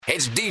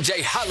It's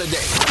DJ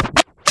Holiday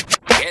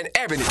and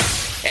Ebony,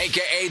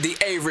 a.k.a. the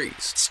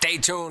Averys. Stay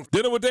tuned.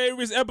 Dinner with the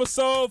Averys,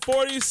 episode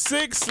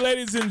 46.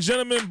 Ladies and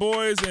gentlemen,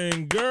 boys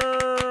and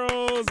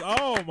girls.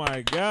 Oh,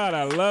 my God.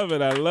 I love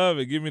it. I love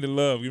it. Give me the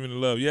love. Give me the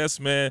love.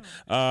 Yes, man.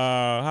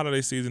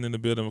 Holiday season in the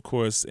building, of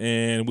course.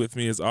 And with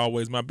me, as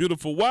always, my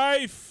beautiful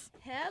wife.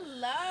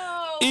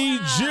 Hello.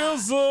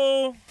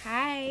 Jizzle.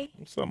 Hi.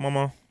 What's up,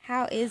 mama?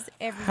 How is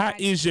everybody? How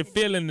is you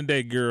feeling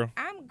today, girl?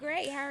 I'm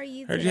great. How are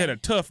you Heard today? you had a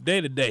tough day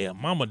today, a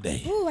mama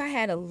day. Ooh, I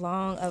had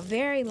a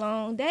very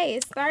long day.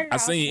 It started I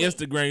off seen your with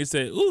Instagram. You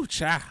said, "Ooh,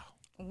 child."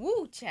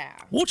 Woo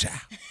child. Woo child.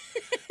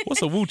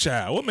 What's a woo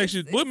child? What makes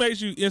you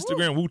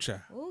Instagram woo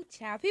child? Woo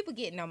child. People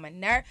getting on my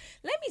nerve.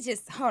 Let me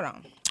just hold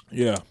on.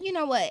 Yeah. You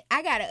know what?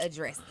 I gotta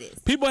address this.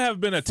 People have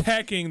been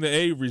attacking the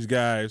Averys,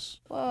 guys.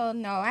 Well,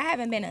 no, I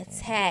haven't been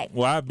attacked.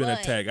 Well, I've been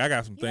but attacked. I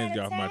got some you things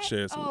got off my attacked?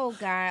 chest. Oh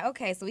God.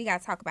 Okay, so we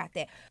gotta talk about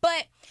that.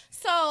 But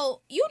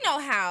so you know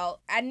how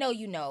I know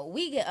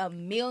we get a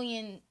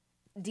million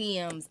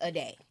DMs a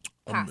day.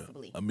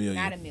 Possibly. A million.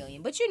 Not a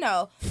million. But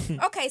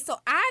okay, so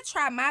I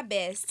try my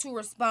best to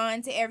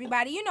respond to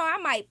everybody. I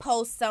might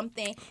post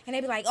something and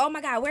they be like, oh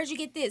my God, where'd you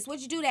get this?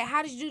 What'd you do that?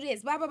 How did you do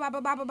this? Blah, blah, blah, blah,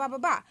 blah, blah, blah, blah,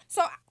 blah.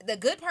 So the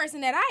good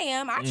person that I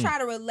am, I try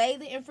to relay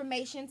the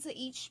information to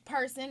each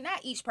person,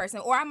 not each person,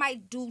 or I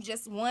might do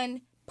just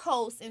one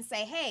post and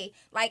say, hey,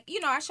 like,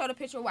 I showed a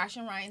picture of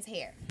washing Ryan's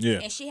hair. Yeah.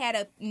 And she had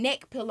a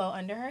neck pillow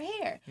under her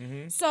hair.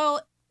 Mm-hmm. So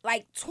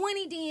like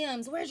 20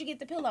 DMs, where'd you get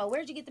the pillow?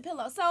 Where'd you get the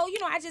pillow? So,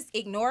 I just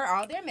ignore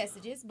all their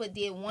messages, but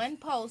did one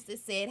post that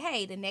said,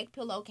 hey, the neck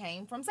pillow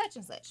came from such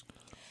and such.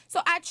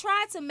 So I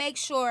try to make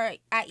sure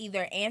I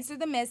either answer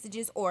the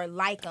messages or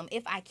like them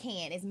if I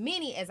can, as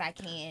many as I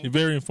can. You're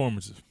very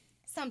informative.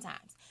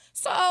 Sometimes.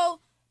 So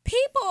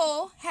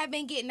people have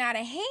been getting out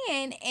of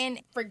hand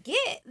and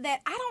forget that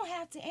I don't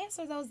have to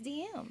answer those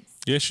DMs.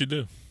 Yes, you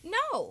do.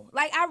 No,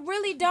 like I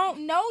really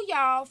don't know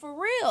y'all for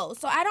real.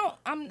 So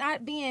I'm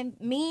not being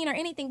mean or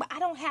anything, but I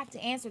don't have to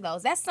answer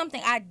those. That's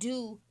something I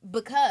do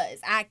because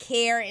I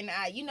care and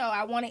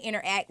I want to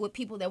interact with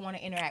people that want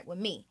to interact with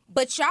me.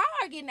 But y'all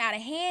are getting out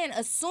of hand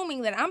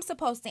assuming that I'm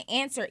supposed to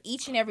answer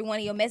each and every one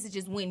of your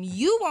messages when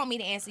you want me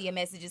to answer your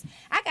messages.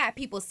 I got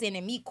people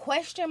sending me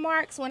question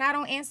marks when I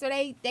don't answer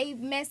they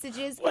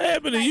messages. What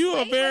happened to you?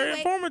 Are very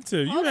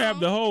informative. You have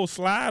the whole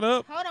slide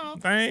up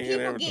thing.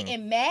 People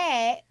getting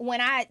mad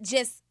when I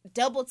just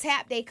double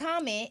tap they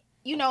comment,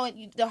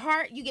 the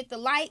heart, you get the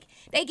like.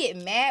 They get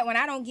mad when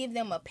I don't give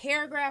them a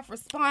paragraph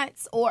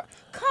response or,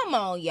 come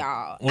on,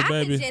 y'all. Well,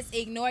 I can just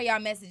ignore y'all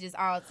messages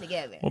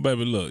altogether. Well,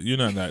 baby, look, you're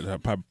not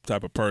that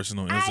type of person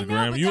on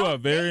Instagram. You are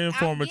very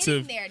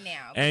informative. I'm getting there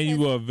now. And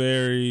you are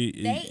very...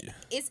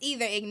 It's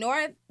either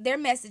ignore their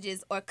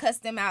messages or cuss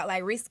them out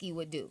like Risky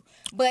would do.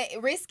 But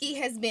Risky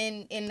has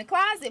been in the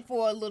closet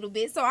for a little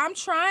bit, so I'm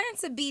trying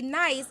to be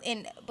nice,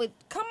 but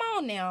come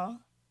on now.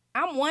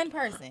 I'm one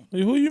person.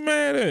 Who you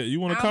mad at? You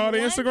want to call the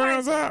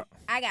Instagrams out?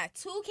 I got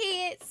 2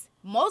 kids,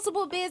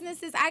 multiple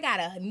businesses. I got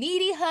a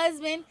needy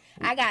husband.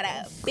 I got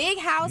a big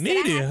house.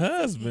 Needy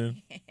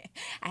husband?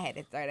 I had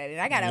to throw that in.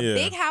 I got a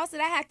big house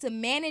that I have to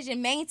manage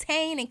and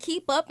maintain and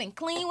keep up and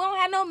clean. We don't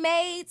have no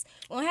maids.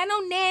 We don't have no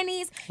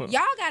nannies. Y'all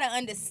got to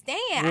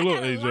understand. Well,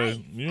 look,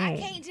 AJ, I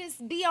can't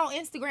just be on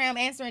Instagram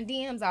answering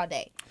DMs all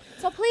day.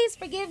 So please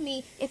forgive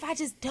me if I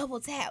just double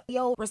tap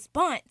your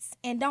response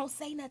and don't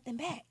say nothing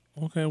back.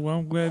 Okay, well,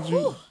 I'm glad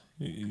you...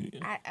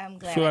 I'm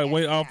glad. Feel like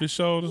weight off your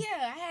shoulders?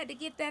 Yeah, I had to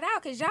get that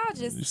out because y'all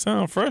just... You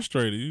sound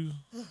frustrated.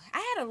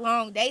 I had a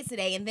long day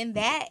today, and then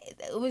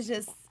it was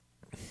just...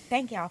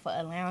 Thank y'all for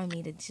allowing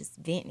me to just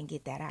vent and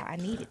get that out. I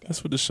needed that.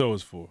 That's what the show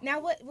is for.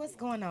 Now, what's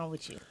going on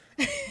with you?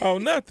 Oh,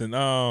 nothing.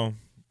 You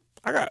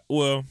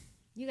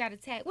got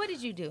attacked. What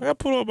did you do? I got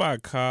pulled over by a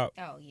cop.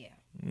 Oh, yeah.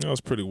 That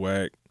was pretty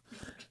whack.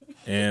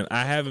 And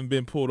I haven't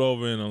been pulled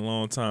over in a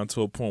long time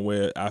to a point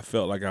where I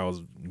felt like I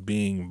was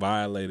being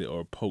violated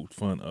or poked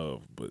fun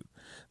of. But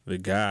the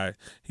guy,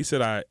 he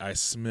said I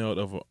smelled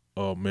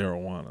of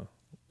marijuana,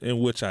 in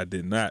which I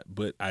did not.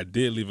 But I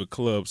did leave a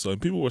club, so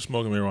people were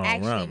smoking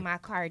marijuana around. Actually, my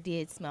car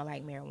did smell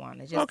like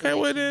marijuana. Just okay,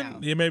 well then,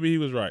 yeah, maybe he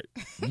was right.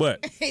 But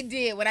it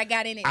did when I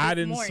got in it. I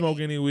didn't smoke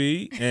any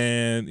weed,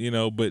 and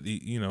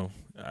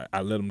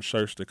I let him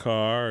search the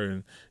car,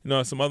 and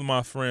some other of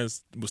my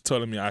friends was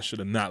telling me I should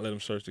have not let him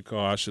search the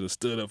car. I should have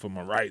stood up for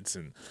my rights,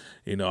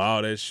 and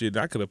all that shit.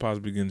 I could have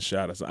possibly gotten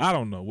shot. So I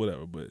don't know,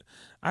 whatever. But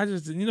I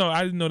just, I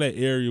didn't know that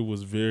area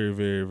was very,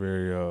 very,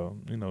 very.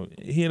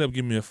 He ended up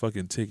giving me a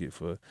fucking ticket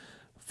for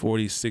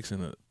 46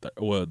 and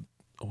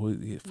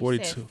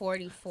 42,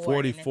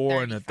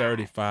 44 and a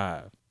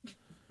 35.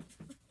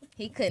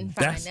 He couldn't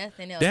find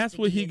nothing else. That's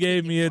what he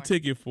gave me a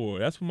ticket for.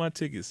 That's what my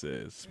ticket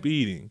says,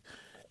 speeding.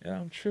 And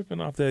I'm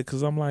tripping off that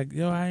because I'm like,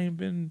 I ain't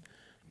been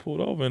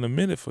pulled over in a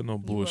minute for no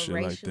bullshit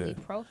like that. Racially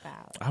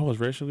profiled. I was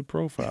racially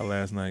profiled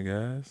last night,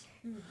 guys.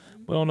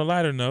 But on a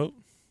lighter note,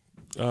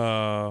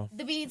 the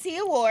BET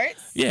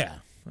Awards. Yeah,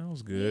 that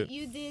was good.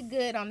 You did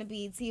good on the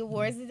BET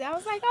Awards. I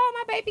was like,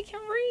 oh, my baby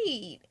can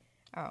read.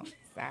 Oh,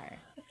 sorry.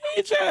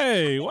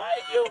 AJ, why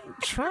are you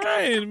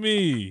trying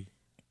me?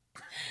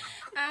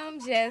 I'm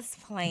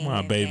just playing.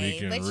 My baby babe.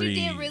 can But read.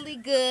 you did really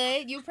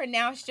good. You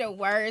pronounced your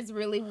words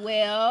really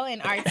well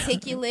and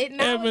articulate.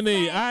 And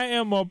Ebony, like, I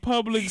am a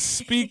public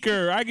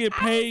speaker. I get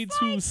paid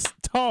to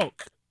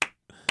talk.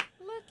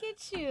 look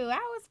at you. I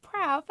was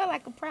proud. I felt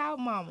like a proud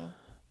mama.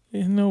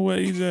 You know what,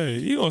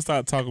 EJ? You gonna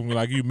stop talking to me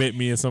like you met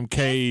me in some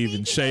cave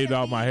and shaved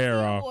all my hair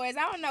off. Awards,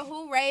 I don't know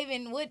who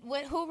Raven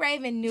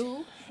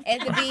knew at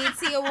the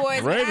BET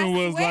Awards. Raven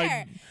was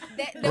like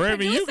the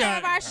Raven, you producer got.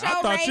 of our show,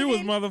 I thought Raven, you was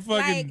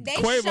motherfucking they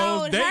Quavo's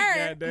showed date.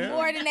 her Goddamn.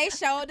 more than they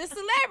showed the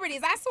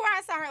celebrities. I swear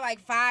I saw her like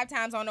 5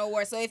 times on the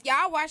awards. So if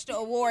y'all watch the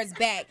awards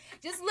back,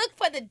 just look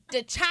for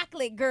the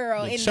chocolate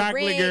girl in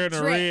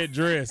the red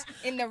dress.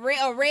 In the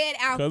red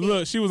outfit. Cause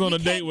look, she was on a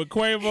date with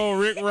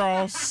Quavo, Rick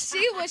Ross.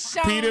 She was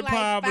shown Peter like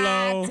Pablo.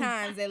 5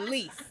 times at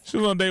least. She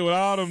was on a date with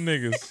all them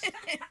niggas,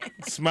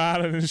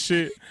 smiling and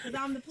shit. Cause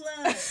I'm the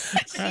plug.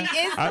 She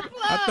is the plug.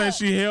 I think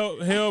she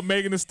held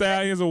Megan Thee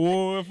Stallions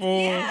award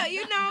for. Yeah,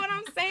 you know what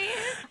I'm saying.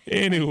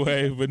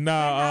 Anyway, but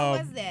how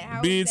was that?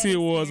 How was BET that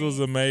Awards was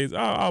experience?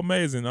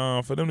 amazing.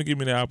 Amazing. For them to give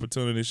me the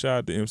opportunity. Shout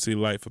out to MC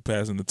Light for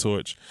passing the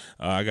torch.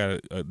 I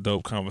got a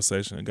dope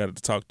conversation. I got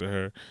to talk to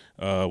her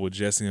with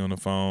Jesse on the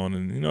phone,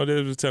 and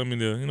they was telling me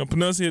to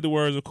pronunciate the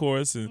words, of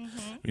course, and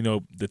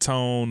the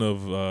tone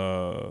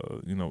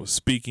of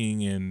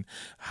speaking and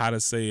how to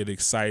say it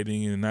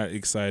exciting and not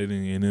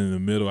exciting, and in the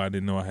middle I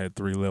didn't know I had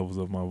 3 levels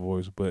of my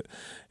voice, but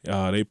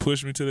they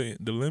pushed me to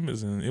the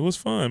limits, and it was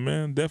fun,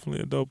 man.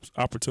 Definitely a dope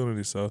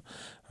opportunity, so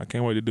I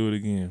can't wait to do it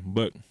again.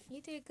 But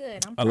you did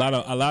good. a lot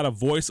of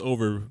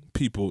voiceover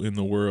people in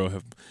the world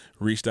have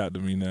reached out to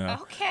me now.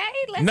 Okay,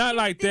 let's not get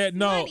like this that.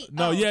 No, money.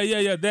 no, Oh.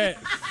 yeah, that.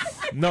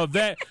 No,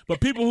 that. But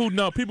people who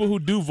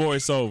do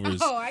voiceovers.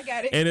 Oh, I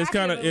got it. And it's I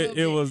kind of feel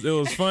a little it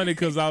was funny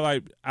because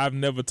I've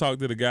never talked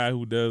to the guy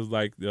who does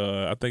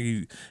I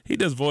think he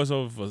does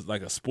voiceover for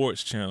like a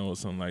sports channel or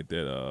something like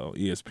that,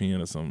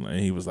 ESPN or something.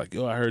 And he was like,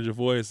 "Yo, I heard your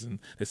voice," and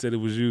they said it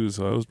was you,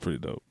 so it was pretty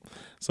dope.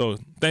 So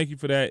thank you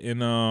for that, and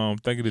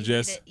thank you to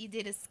Jess. You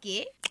did a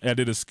skit. I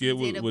did a skit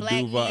with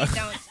Duval.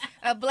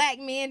 A black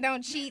men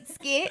don't cheat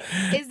skit.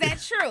 Is that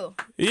true?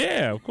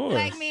 Yeah, of course.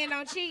 Black men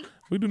don't cheat.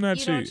 We do not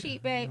You cheat. don't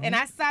cheat, babe. And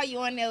I saw you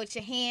on there with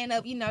your hand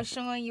up,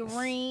 showing your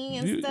ring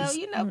and stuff.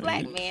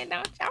 Black men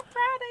don't. I'm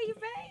proud of you,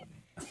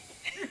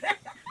 babe.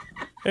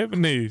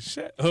 Ebony,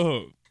 shut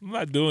up. I'm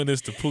not doing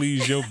this to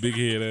please your big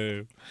head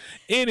ass.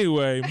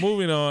 Anyway,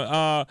 moving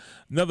on.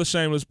 Another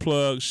shameless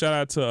plug. Shout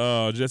out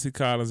to Jesse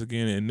Collins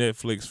again and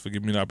Netflix for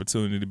giving me the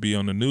opportunity to be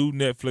on the new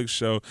Netflix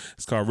show.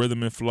 It's called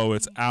Rhythm and Flow.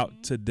 It's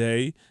out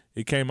today.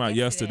 It came out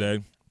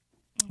yesterday.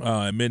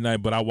 At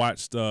midnight, but I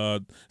watched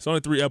it's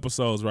only 3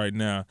 episodes right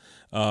now,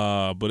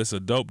 but it's a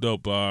dope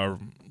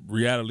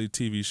reality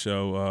TV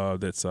show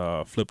that's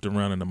flipped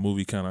around in a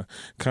movie kind of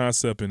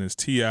concept, and it's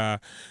T.I.,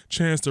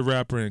 Chance the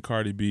Rapper, and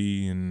Cardi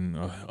B, and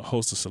a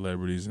host of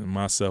celebrities, and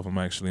myself. I'm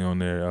actually on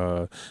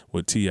there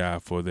with T.I.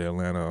 for the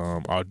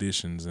Atlanta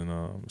auditions,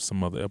 and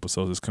some other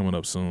episodes that's coming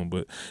up soon,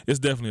 but it's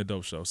definitely a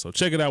dope show, so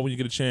check it out when you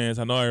get a chance.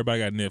 I know everybody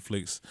got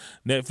Netflix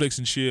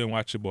and chill and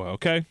watch your boy,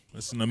 okay?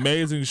 It's an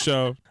amazing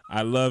show.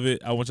 I love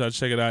it. I want y'all to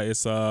check it out.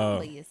 It's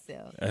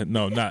yourself.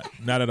 No, not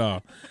at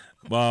all.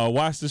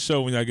 Watch the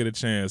show when y'all get a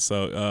chance.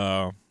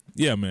 So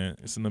yeah, man,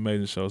 it's an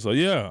amazing show. So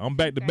yeah, I'm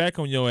back to back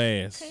on your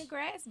ass.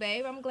 Congrats,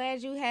 babe. I'm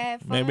glad you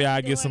have fun. Maybe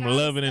I get some doing all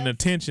loving this and stuff.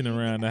 attention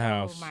around the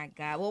house. Oh my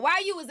God. Well,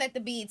 while you was at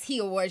the BET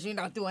Awards,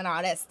 doing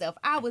all that stuff,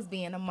 I was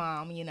being a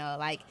mom,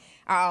 like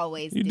I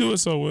always You do it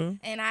so well.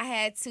 And I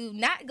had to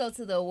not go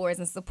to the awards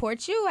and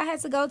support you. I had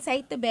to go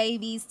take the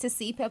babies to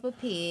see Peppa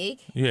Pig.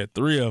 You had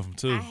 3 of them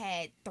too. I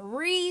had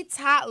 3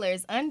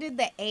 toddlers under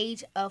the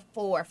age of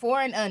 4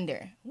 and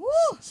under. Woo!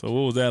 So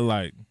what was that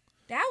like?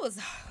 That was.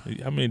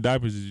 How many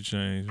diapers did you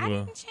change? I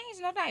didn't change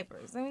no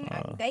diapers. I mean,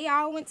 they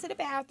all went to the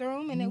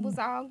bathroom and it was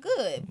all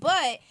good.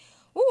 But,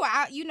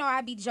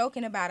 I be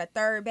joking about a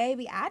 3rd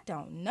baby. I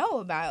don't know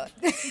about.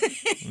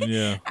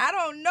 Yeah. I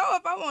don't know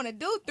if I want to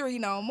do 3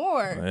 no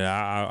more.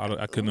 Yeah,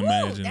 I couldn't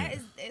imagine.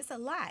 It's a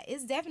lot.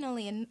 It's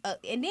definitely and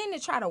then to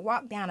try to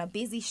walk down a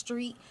busy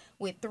street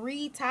with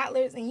 3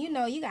 toddlers, and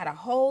you got to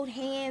hold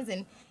hands,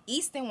 and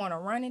Easton want to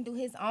run and do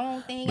his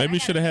own thing. Maybe you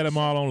should have had them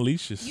all on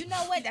leashes. You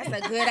know what? That's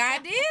a good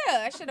idea.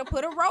 I should have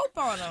put a rope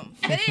on them.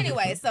 But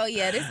anyway, so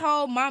yeah, this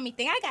whole mommy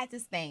thing, I got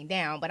this thing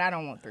down, but I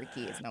don't want 3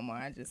 kids no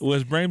more.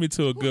 Which brings me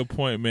to a good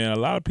point, man. A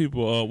lot of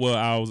people,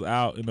 I was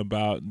out and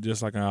about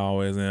just like I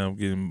always am,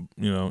 getting,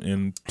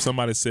 and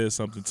somebody said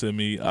something to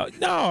me.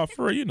 No,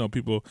 for real,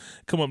 people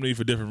come up to me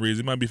for different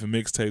reasons. It might be for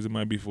mixtapes, it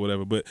might be for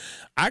whatever. But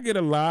I get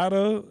a lot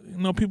of,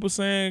 people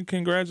saying,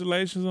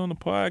 congratulations on the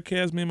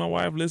podcast. Me and my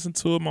wife listened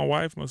to it. My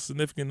wife, my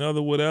significant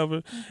other,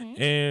 whatever.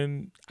 Mm-hmm.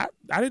 And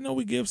I didn't know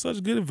we give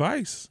such good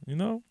advice, We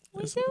do.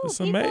 It's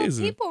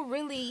amazing. People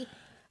really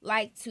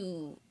like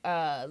to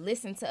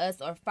listen to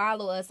us or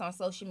follow us on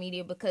social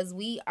media because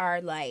we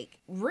are like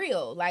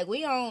real. Like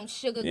we don't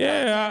sugarcoat.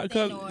 Yeah,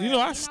 because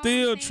I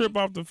still what I'm trip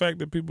off the fact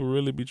that people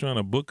really be trying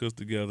to book us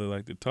together,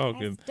 like to talk.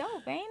 That's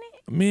dope, ain't it?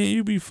 Me and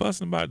you be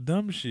fussing about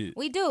dumb shit.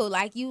 We do.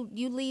 Like you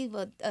leave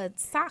a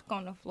sock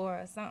on the floor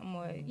or something,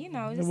 or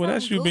just Well,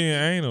 that's something you being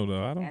goofy. anal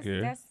though. I don't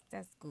care.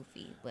 That's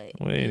goofy. But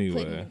Well, you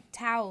anyway. putting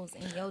towels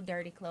in your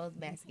dirty clothes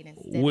basket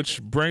instead. Which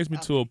brings me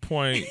to a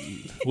point.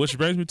 Which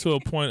brings me to a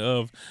point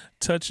of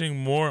touching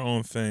more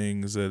on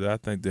things that I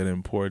think that are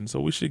important.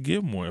 So we should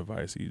give more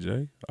advice,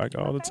 EJ, like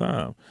all the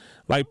time,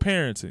 like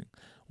parenting.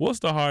 What's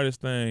the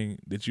hardest thing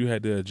that you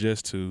had to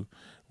adjust to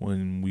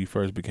when we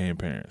first became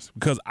parents?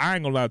 Because I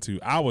ain't gonna lie to you,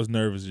 I was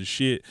nervous as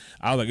shit.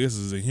 I was like, this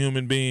is a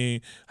human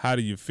being. How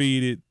do you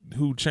feed it?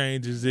 Who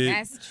changes it?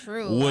 That's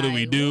true. What do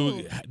we do?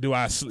 Ooh, Do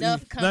I sleep?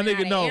 stuff Now, coming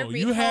nigga, out no. of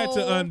every You had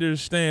to hole.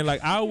 understand.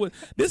 Like I would.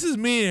 This is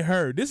me and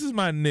her. This is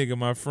my nigga,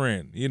 my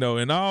friend.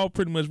 And all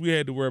pretty much we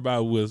had to worry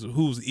about was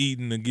who's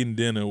eating and getting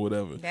dinner or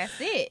whatever. That's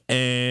it.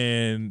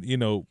 And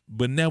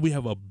but now we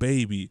have a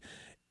baby,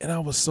 and I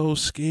was so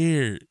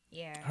scared.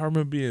 Yeah. I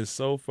remember being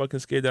so fucking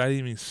scared that I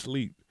didn't even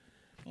sleep.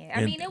 Yeah,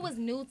 I mean, it was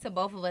new to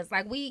both of us.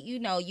 Like,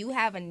 you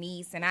have a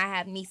niece and I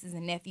have nieces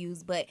and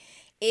nephews, but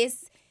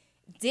it's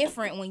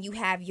different when you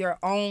have your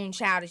own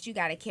child that you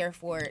got to care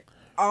for it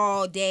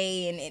all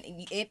day.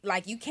 And it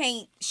like, you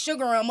can't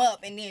sugar them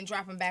up and then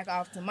drop them back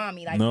off to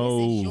mommy. Like, No.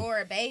 this is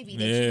your baby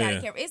that you got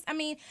to care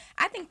for.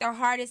 I think the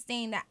hardest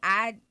thing that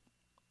I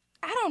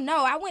don't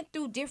know. I went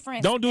through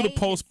different Don't do the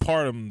stages.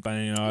 postpartum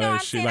thing, all that I'm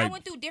shit. saying Like, I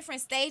went through different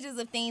stages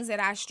of things that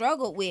I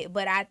struggled with,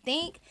 but I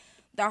think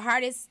the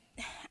hardest,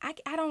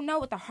 I don't know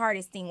what the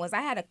hardest thing was. I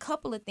had a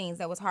couple of things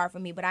that was hard for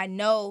me, but I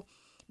know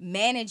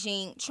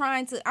managing,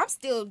 I'm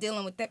still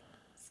dealing with that,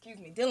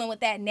 dealing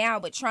with that now,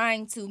 but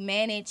trying to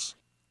manage,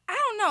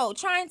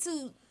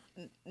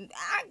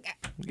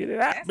 get it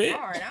out, that's bitch.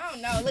 hard. I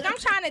don't know. Look, I'm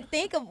trying to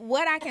think of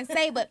what I can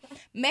say, but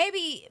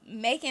maybe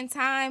making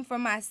time for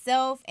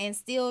myself and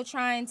still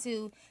trying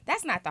to,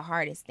 that's not the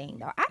hardest thing,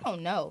 though. I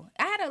don't know.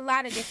 I had a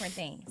lot of different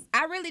things.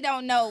 I really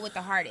don't know what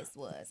the hardest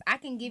was. I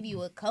can give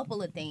you a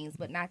couple of things,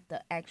 but not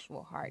the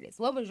actual hardest.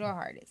 What was your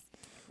hardest?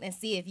 And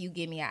see if you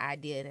give me an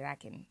idea that I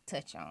can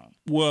touch on.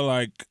 Well,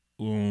 like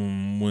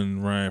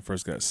when Ryan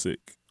first got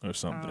sick or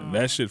something,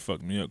 that shit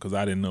fucked me up because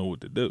I didn't know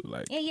what to do.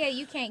 Like, Yeah,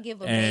 you can't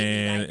give a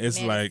and baby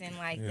it's like,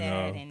 medicine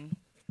that. And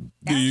do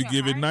that's you your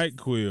give it hardest.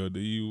 NyQuil? Do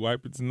you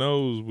wipe its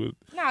nose with?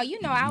 No, I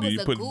Do was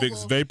you a put Google.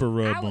 Vicks Vapor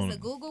Rub I on was a it?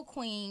 Google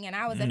queen, and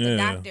I was at the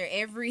doctor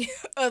every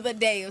other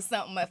day or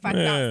something if I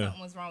thought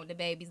something was wrong with the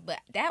babies. But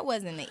that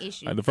wasn't the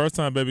issue. Like the first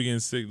time baby getting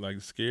sick, like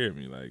scared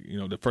me. Like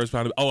the first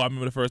time. Oh, I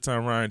remember the first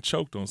time Ryan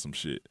choked on some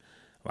shit.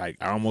 Like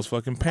I almost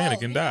fucking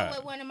panicked and died. You know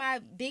what one of my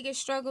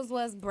biggest struggles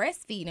was?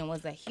 Breastfeeding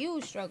was a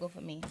huge struggle for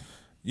me.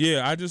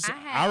 Yeah,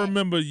 I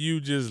remember you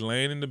just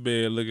laying in the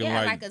bed looking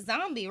like a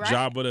zombie, right?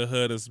 Jabba the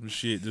Hutt or some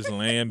shit, just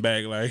laying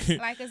back like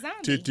like a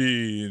zombie.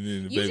 Titty, and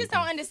then the You baby just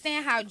don't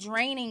understand how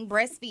draining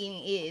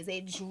breastfeeding is.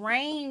 It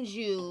drains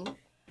you,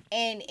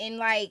 and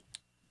like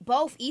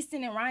both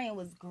Easton and Ryan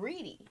was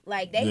greedy.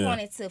 Like they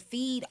wanted to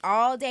feed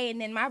all day,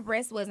 and then my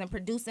breast wasn't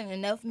producing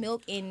enough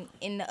milk in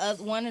the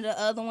one of the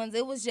other ones.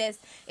 It was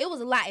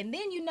a lot. And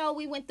then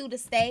we went through the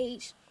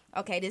stage.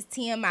 Okay, this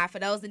TMI for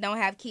those that don't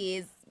have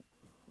kids.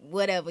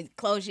 Whatever,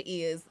 close your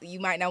ears. You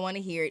might not want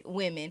to hear it,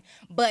 women.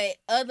 But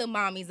other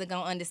mommies are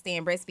going to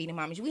understand breastfeeding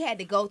mommies. We had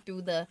to go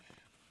through the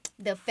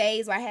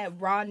phase where I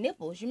had raw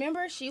nipples. You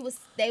remember?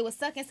 They were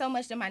sucking so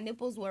much that my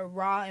nipples were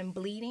raw and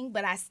bleeding,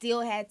 but I still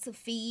had to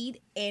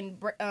feed and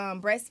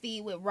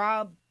breastfeed with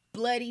raw,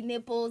 bloody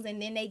nipples, and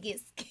then they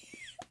get...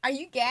 Are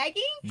you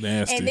gagging?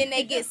 Nasty. And then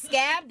they get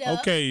scabbed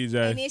up. Okay,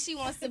 EJ. And then she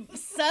wants to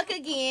suck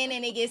again,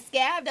 and it gets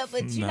scabbed up.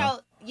 But,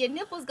 your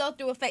nipples go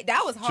through a phase.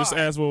 That was hard. Just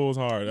ask what was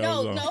hard. No,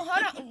 hold on. We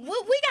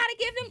got to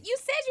give them. You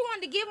said you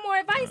wanted to give more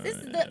advice. This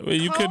is the Well,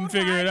 you couldn't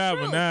figure it out,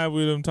 truth. but now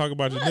we done talk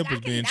about your nipples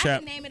being I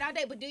chapped. can name it all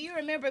day, but do you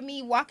remember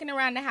me walking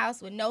around the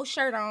house with no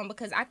shirt on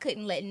because I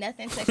couldn't let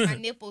nothing touch my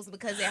nipples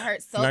because it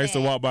hurt so I used to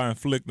bad? walk by and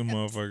flick the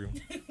motherfucker.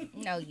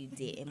 No, you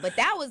didn't. But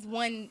that was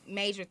one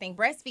major thing.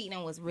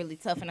 Breastfeeding was really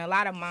tough, and a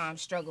lot of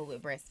moms struggle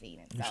with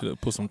breastfeeding. You So. should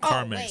have put some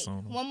Carmex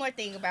on them. One more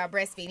thing about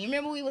breastfeeding. You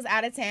remember we was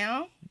out of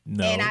town?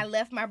 No. And I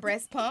left my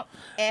breast pump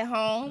at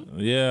home.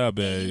 Yeah, And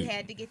babe. you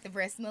had to get the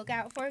breast milk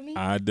out for me?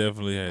 I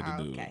definitely had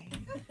to do it.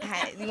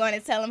 Okay. You want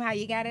to tell them how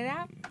you got it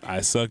out?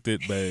 I sucked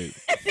it, babe.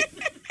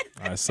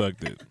 I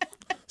sucked it.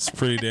 It's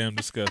pretty damn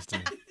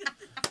disgusting.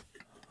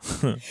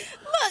 Look,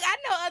 I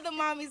know other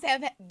mommies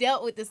have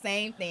dealt with the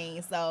same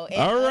thing. So,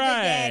 and All other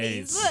right.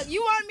 daddies. Look,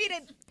 you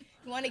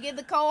want to give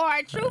the cold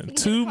hard truth? You can give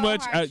Too the cold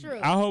much. hard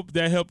truth. I hope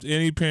that helped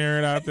any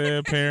parent out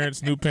there,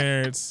 parents, new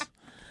parents.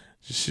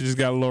 She just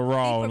got a little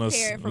raw on us,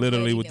 prepared for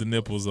literally bloody with the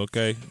nipples,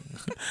 okay?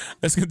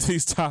 Let's get to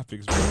these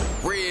topics, bro.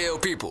 Real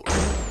people,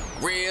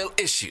 real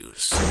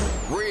issues,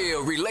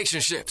 real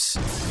relationships.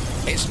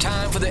 It's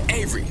time for the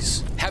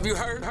Averys. Have you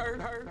heard?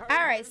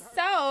 All right,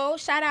 so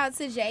shout out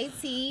to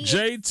JT.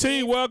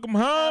 JT, welcome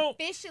home.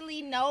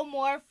 Officially no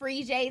more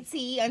free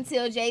JT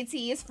until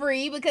JT is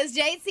free because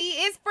JT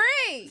is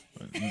free.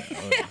 Did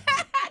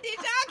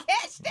y'all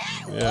catch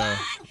that? Yeah,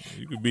 What?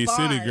 you could be Bars.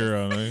 city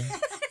girl, man.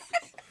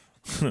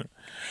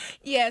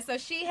 Yeah, so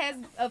she has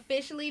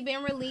officially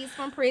been released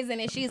from prison,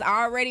 and she's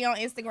already on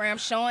Instagram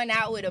showing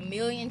out with 1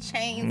 million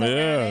chains around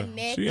her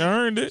neck. She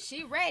earned it.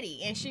 She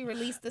ready, and she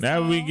released the now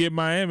song. we get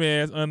Miami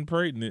ass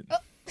unpregnant.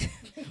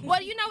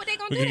 Well, you know what they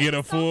gonna We do? can get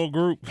a full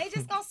group. They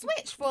just gonna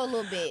switch for a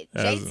little bit.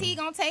 JT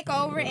gonna take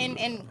over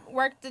and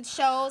work the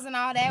shows and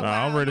all that.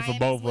 Nah, I'm ready for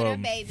both with of her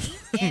them. baby,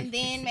 and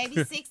then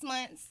maybe 6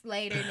 months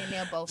later, then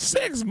they'll both.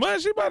 6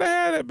 months? She about to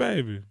have that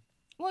baby.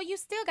 Well, you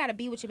still gotta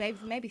be with your baby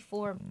for maybe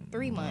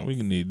 3 months. We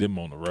can need them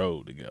on the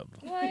road together.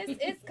 Well,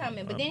 it's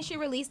coming. But then she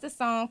released the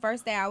song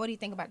first day out. What do you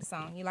think about the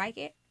song? You like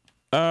it?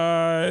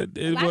 A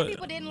lot of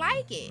people didn't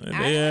like it.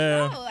 I Yeah.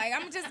 don't know. Like,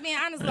 I'm just being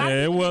honest. A lot of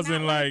it people did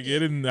wasn't not like it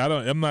didn't.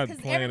 I'm not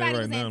because playing it everybody right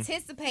was now.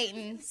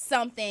 anticipating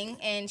something,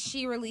 and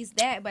she released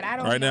that. But I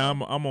don't. Right know.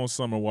 now, I'm on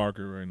Summer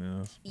Walker right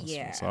now.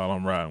 Yeah. That's all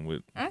I'm riding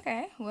with.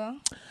 Okay. Well,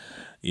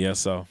 Yeah.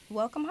 So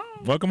welcome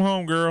home. welcome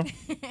home, girl.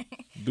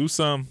 Do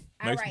something.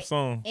 All Make right.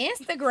 some song.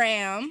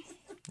 Instagram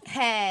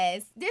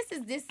has this.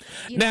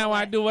 You know Now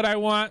I what? do what I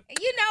want.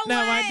 You know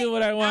Now what? I do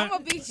what I want. I'm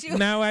gonna beat you.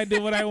 Now I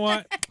do what I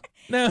want.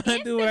 Now I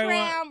do what I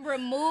want. Instagram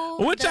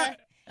removed Which the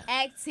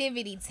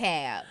activity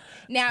tab.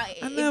 Now,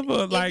 if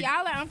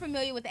y'all are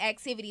unfamiliar with the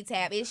activity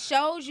tab, it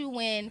shows you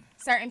when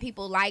certain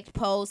people liked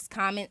posts,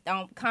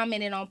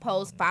 commented on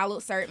posts,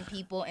 followed certain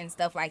people, and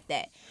stuff like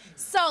that.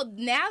 So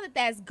now that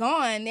that's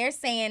gone, they're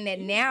saying that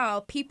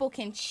now people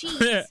can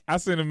cheat. I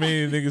seen a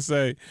million niggas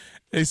say,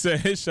 they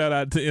said, shout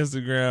out to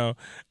Instagram,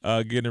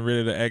 getting rid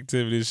of the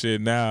activity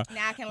shit. Now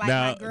I can like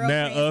my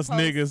girlfriend's us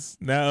posts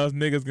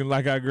niggas can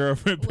like our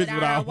girlfriend pictures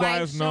with our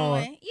wives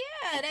knowing.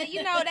 Yeah,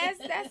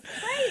 that's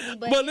crazy.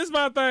 But this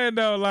my thing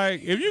though,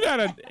 like if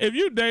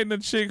you dating a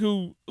chick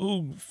who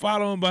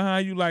following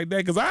behind you like that,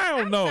 because I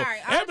don't know. Sorry,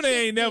 all Ebony ain't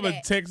chicks do never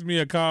that. text me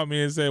or call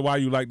me and say why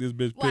you like this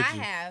bitch Well, I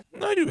picture. have.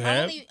 No, you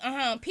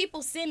have.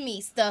 People send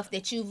me stuff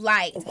that you've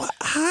liked.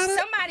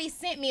 Somebody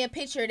sent me a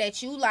picture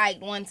that you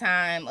liked one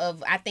time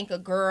of, I think, a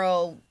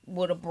girl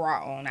with a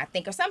bra on, I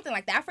think, or something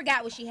like that. I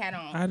forgot what she had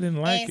on. I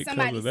didn't like it because of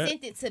that. And somebody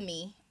sent it to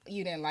me.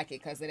 You didn't like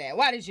it because of that.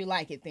 Why did you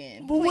like it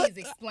then? But Please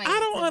explain. I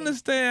don't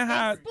understand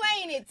how.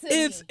 Explain it to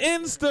It's me.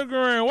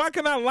 Instagram. Why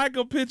can I like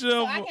a picture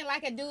So of? I can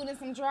like a dude in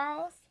some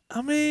drawers?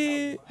 I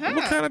mean,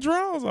 what kind of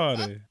draws are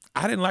they?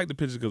 I didn't like the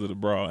picture because of the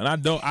bra, and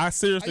I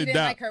seriously You didn't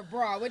doubt. like her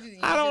bra.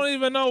 I don't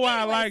even know why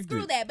I liked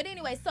screw it. that. But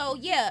anyway, so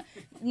yeah,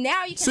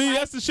 now you can See, like,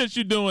 that's the shit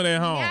you doing at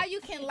home. now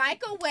you can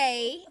like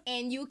away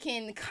and you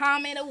can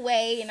comment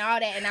away and all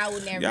that, and I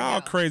would never Y'all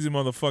know. crazy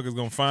motherfuckers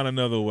gonna find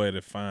another way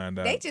to find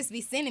out. They just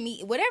be sending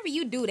me whatever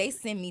you do. They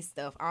send me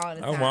stuff all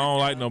the time. I don't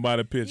like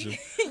nobody picture.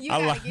 You I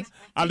gotta like. get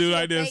I do you a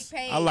like this. fake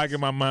page. I like it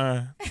in my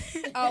mind.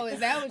 Oh, is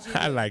that what you?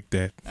 I like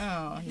that.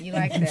 Oh, you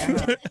like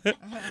that? Huh?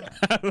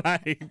 I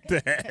like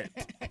that.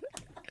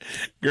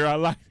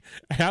 Girl,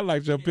 I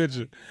liked your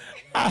picture.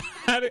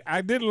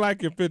 I didn't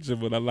like your picture,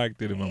 but I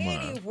liked it in my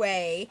mind.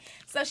 Anyway,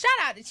 so shout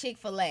out to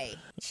Chick-fil-A.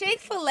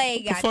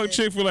 Chick-fil-A got fuck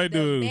Chick-fil-A the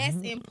do?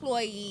 best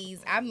employees.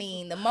 I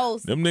mean, the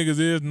most Them niggas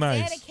is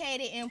nice.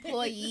 dedicated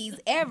employees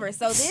ever.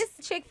 So this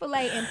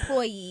Chick-fil-A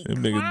employee Them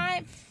niggas-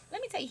 climbed.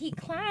 Let me tell you, he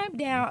climbed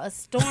down a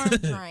storm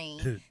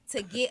drain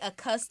to get a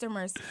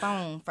customer's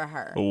phone for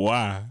her.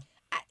 Why?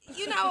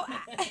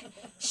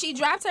 She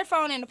dropped her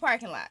phone in the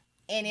parking lot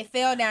and it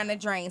fell down the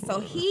drain.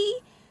 So he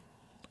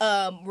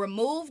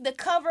removed the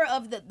cover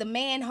of the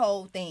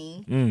manhole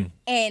thing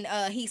and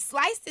he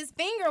sliced his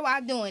finger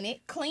while doing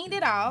it, cleaned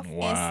it off,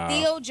 and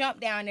still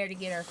jumped down there to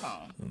get her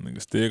phone. Them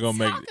niggas still gonna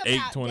make Talk about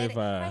 $8.25.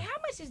 like,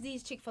 how much is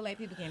these Chick-fil-A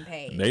people getting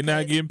paid? They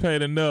not getting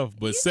paid enough.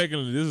 But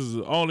secondly, this is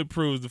only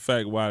proves the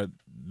fact why.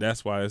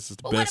 That's why it's the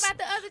But best what about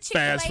the other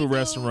Chick-fil-A fast food dude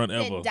restaurant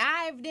that ever.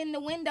 dived in the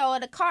window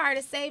of the car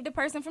to save the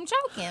person from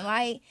choking?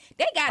 Like,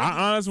 they got.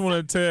 I honestly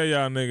want to tell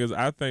y'all niggas,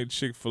 I think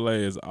Chick-fil-A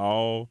is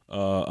all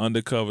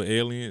undercover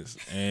aliens,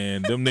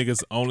 and them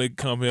niggas only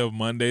come here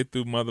Monday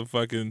through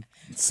motherfucking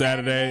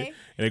Saturday,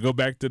 and they go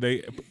back to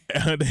they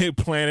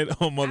planet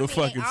on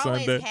motherfucking they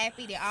always Sunday.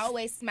 happy. They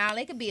always smile.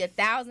 It could be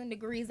 1,000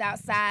 degrees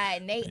outside,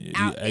 and they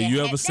out there.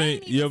 You ever They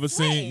ain't you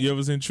even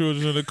ever seen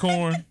Children of the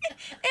Corn?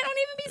 They don't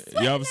even be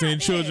sweating. You ever seen out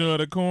Children there. of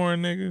the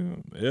Corn,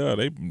 nigga? Yeah,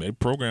 they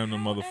program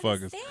them I don't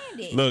motherfuckers. understand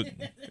it. Look,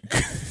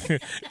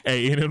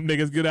 hey, and them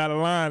niggas get out of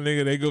line,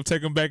 nigga. They go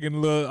take them back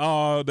in the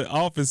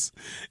office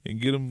and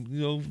get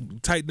them,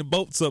 tighten the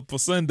boats up for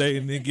Sunday,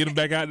 and then get them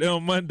back out there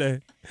on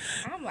Monday.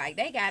 I'm like,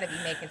 they gotta be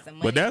making some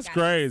money. But that's They got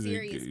some crazy.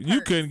 serious You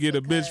perks couldn't get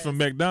a bitch because- from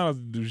McDonald's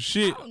to do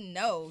shit. Oh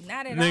no,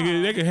 not at Nigga,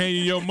 all. they can hand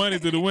you your money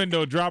through the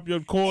window, drop your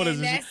quarters,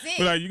 And and that's shit. it.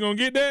 Be like, you gonna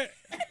get that?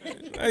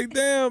 Like,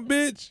 damn,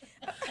 bitch.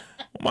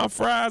 My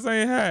fries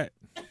ain't hot.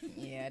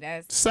 Yeah,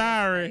 that's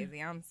Sorry.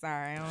 crazy. I'm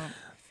sorry. I don't...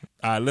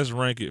 All right, let's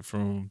rank it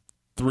from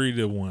 3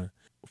 to 1.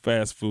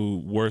 Fast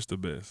food, worst to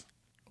best.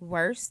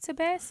 Worst to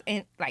best,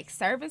 and like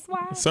service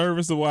wise.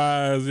 Service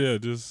wise, yeah,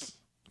 just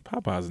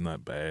Popeyes is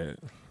not bad.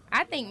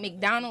 I think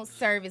McDonald's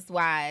service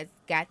wise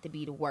got to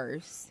be the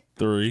worst.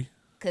 3.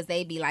 Cause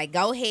they be like,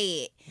 go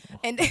ahead.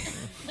 And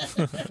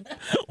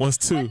What's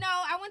 2? but no,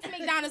 I went to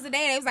McDonald's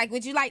today. They was like,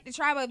 would you like to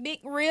try a big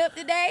rib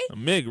today? A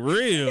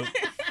McRib.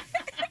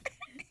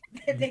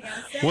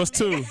 What's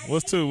two?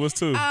 What's two?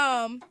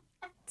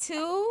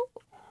 2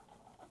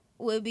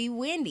 would be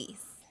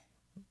Wendy's.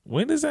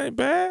 Wendy's ain't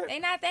bad. They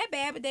not that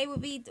bad, but they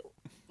would be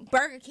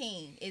Burger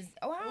King. I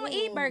don't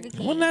eat Burger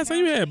King. When last time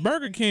you had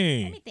Burger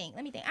King? Let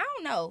me think. I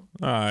don't know.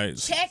 All right.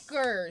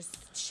 Checkers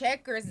is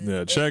Checkers.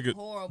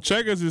 horrible.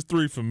 Checkers is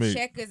 3 for me.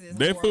 Checkers is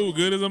That horrible. food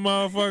good as a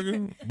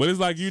motherfucker, but it's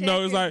like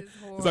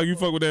it's like you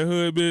fuck with that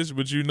hood bitch,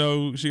 but you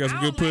know she got some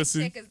good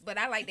pussy. Checkers, but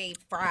I like they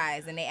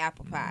fries and they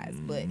apple pies.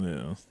 But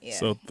yeah.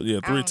 So 3,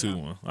 2,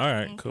 1. All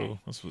right, okay. Cool.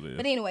 That's what it is.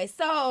 But anyway,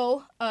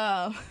 so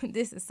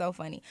this is so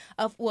funny.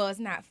 Well, it's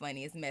not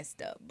funny. It's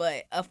messed up.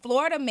 But a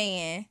Florida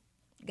man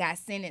got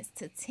sentenced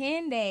to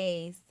 10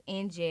 days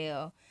in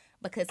jail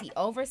because he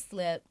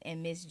overslept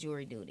and missed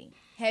jury duty.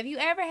 Have you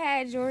ever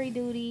had jury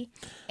duty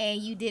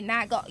and you did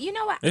not go? You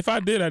know what? If I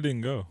did, I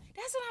didn't go.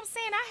 That's what I'm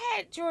saying. I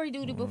had jury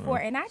duty before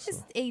and I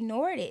just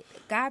ignored it.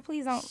 God,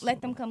 please don't let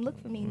them come look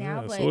for me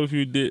now. Yeah, But so what if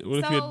you did? What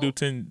if you had to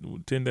do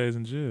 10 days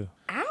in jail?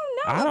 I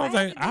don't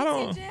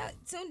know.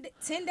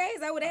 10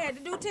 days. I would have had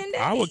to do 10 days.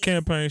 I would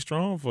campaign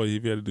strong for you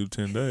if you had to do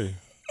 10 days.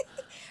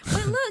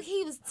 But look,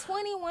 he was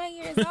 21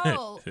 years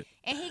old,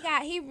 and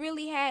he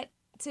really had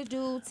to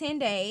do 10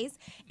 days.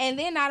 And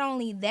then not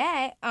only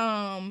that,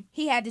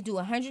 he had to do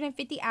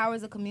 150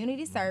 hours of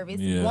community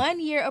service, 1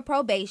 year of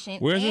probation,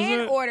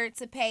 in order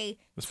to pay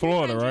it's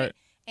Florida, right?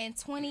 And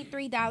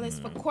 $23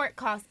 for court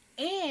costs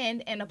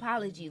and an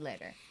apology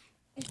letter.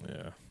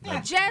 Yeah.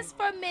 Just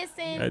for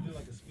missing.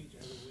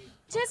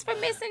 Jury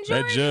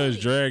That judge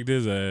duty. dragged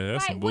his ass.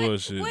 That's some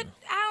bullshit. What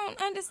I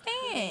don't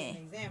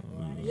understand.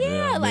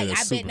 Yeah, like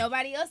I bet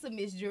nobody else will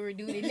miss jury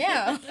duty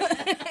now.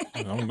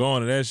 I'm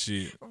going to that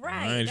shit.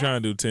 Right. I ain't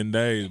trying to do 10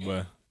 days,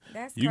 but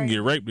you can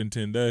get raped in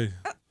 10 days.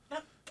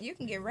 You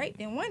can get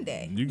raped in 1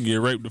 day. You can get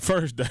raped the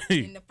first day.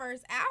 In the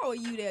first hour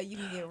you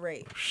can get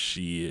raped.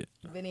 Shit.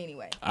 But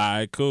anyway. All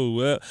right, cool.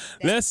 Well,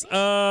 let's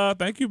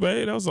thank you,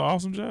 babe. That was an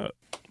awesome job.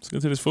 Let's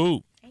get to this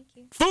food. Thank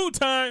you. Food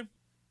time.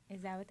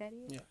 Is that what that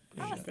is? Yeah.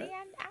 Oh, see,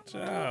 I'm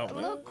Job, a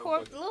little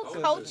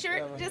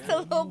cultured, just a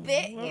little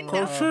bit, you know.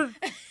 Cultured?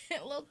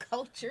 A little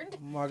cultured.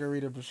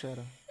 Margarita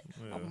bruschetta.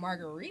 A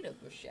margarita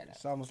bruschetta.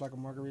 It's almost like a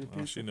margarita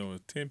pizza. She know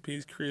it's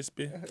 10-piece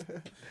crispy.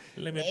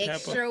 Lemon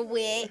Extra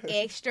wet,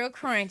 extra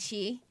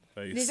crunchy.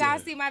 Did y'all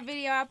see my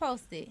video I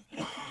posted?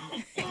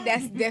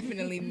 That's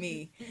definitely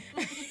me.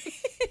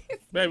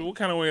 Baby, what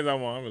kind of wings I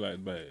want? I'll be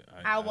like, babe.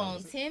 I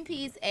want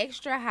 10-piece,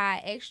 extra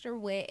hot, extra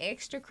wet,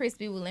 extra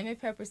crispy with lemon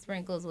pepper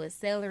sprinkles with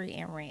celery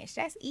and ranch.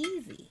 That's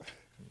easy.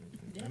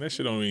 And that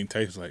shit don't even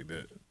taste like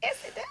that.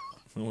 Yes, it does.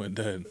 No, it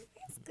doesn't.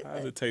 How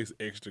does it taste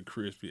extra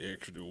crispy,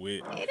 extra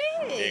wet? It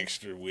is.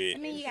 Extra wet. I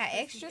mean, you got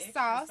extra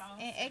sauce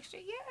and extra,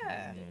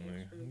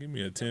 Give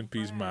me a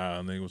 10-piece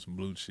mile, nigga, with some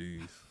blue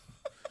cheese.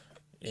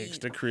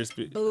 Extra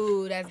crispy.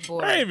 Ooh, that's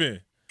boring.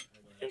 Raven,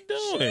 what you doing?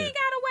 She ain't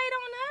gotta wait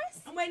on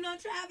us. I'm waiting on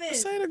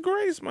Travis. Say the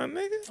grace, my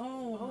nigga.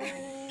 Oh.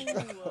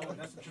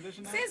 That's the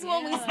tradition. Since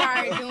when we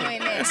started doing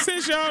that?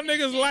 Since y'all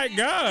niggas like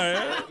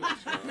God.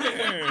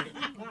 Yeah.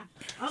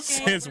 Okay.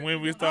 Since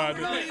when we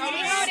started. Oh, we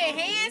holding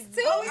hands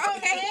too?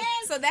 Okay.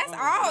 So that's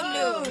all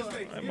new.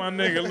 Hey, my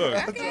nigga,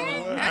 look.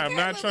 Okay. I'm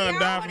not trying to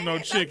die from no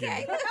chicken.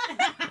 Okay.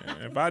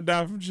 If I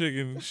die from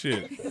chicken,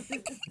 shit.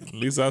 At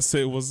least I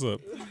said what's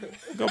up.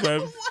 Go,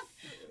 baby.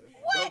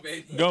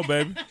 Go,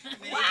 baby.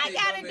 Why I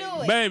gotta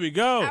do it? Baby,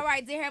 go. All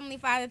right, dear Heavenly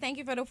Father, thank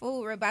you for the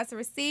food we're about to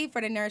receive,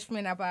 for the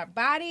nourishment of our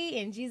body.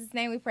 In Jesus'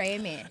 name we pray,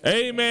 amen.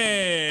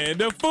 Amen.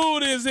 The food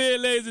is here,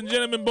 ladies and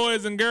gentlemen,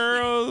 boys and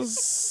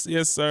girls.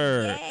 Yes,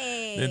 sir.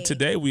 Yay. And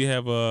today we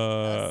have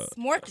a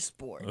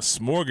smorgasbord.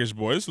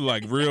 smorgasbord. This is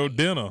like real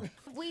dinner.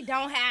 We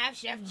don't have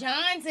Chef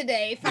John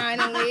today,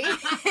 finally.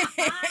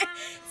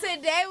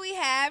 Today we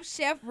have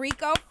Chef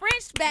Rico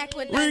French back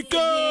with us again.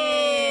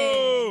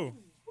 Rico!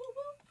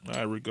 All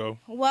right, Rico.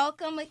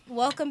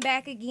 Welcome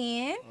back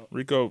again.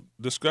 Rico,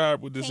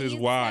 describe what this Can is.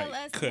 you Why? tell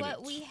us Cut what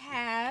it. we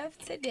have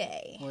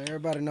today? Well,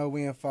 everybody know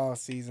we in fall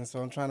season, so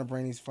I'm trying to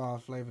bring these fall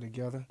flavor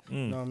together.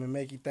 You know what I mean?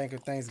 Make you think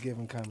of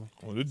Thanksgiving coming.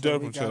 Well, this So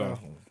definitely we got tell a us.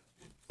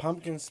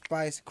 pumpkin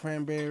spice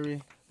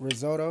cranberry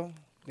risotto.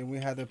 Then we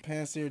have the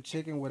pan-seared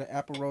chicken with an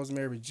apple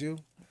rosemary jus.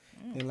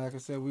 And like I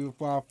said,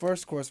 for our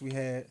first course we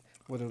had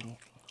with a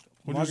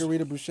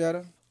margarita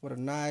bruschetta with a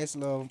nice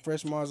little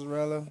fresh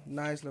mozzarella,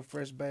 nice little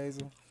fresh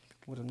basil,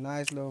 with a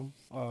nice little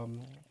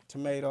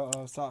tomato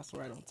sauce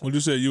right on top. Would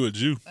you say you a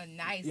Jew? A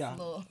nice Yeah.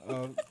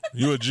 little.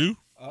 You a Jew?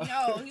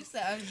 No, you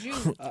said a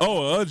jus.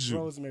 Oh, a Jew.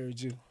 Rosemary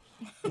jus.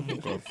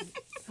 Okay.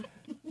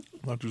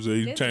 Thought you said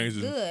you This changed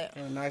is it. good.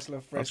 And a nice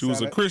little fresh Thought you was a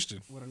salad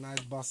Christian. with a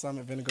nice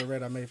balsamic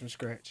vinaigrette I made from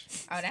scratch.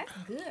 Oh, that's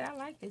good. I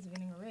like this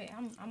vinaigrette.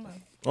 I'm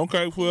a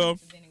Okay, well,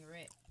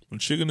 vinaigrette. the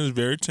chicken is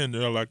very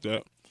tender. I like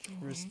that.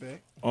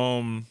 Respect.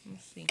 Let's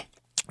see.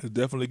 It's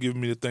definitely giving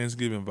me the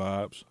Thanksgiving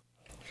vibes.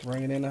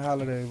 Bringing in the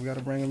holidays. We got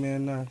to bring them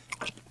in now.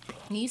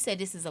 And you said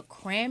this is a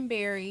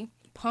cranberry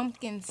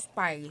pumpkin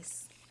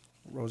spice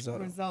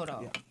Risotto. risotto.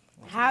 Yeah.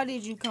 How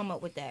did you come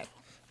up with that?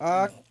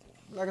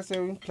 Like I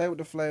said, we can play with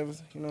the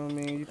flavors. You know what I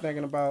mean? You're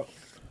thinking about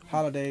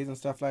holidays and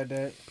stuff like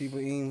that. People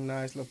eating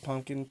nice little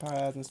pumpkin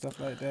pies and stuff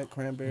like that,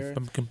 cranberry.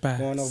 Pumpkin pies.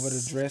 Going over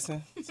the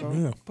dressing.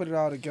 So put it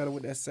all together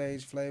with that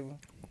sage flavor.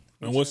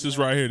 And what's this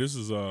right here? This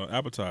is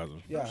appetizer.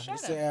 Yeah,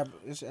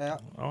 it's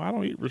app. Oh, I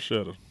don't eat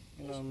bruschetta.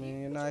 You know what I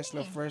mean? A nice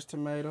little fresh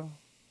tomato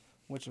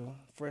with your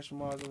fresh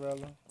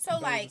mozzarella. So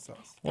like,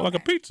 sauce. Well, like a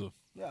pizza.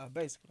 Yeah,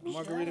 basically.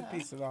 Margarita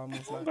pizza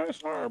almost like.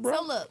 That's all right, bro.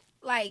 so look,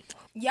 like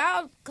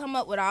y'all come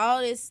up with all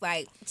this,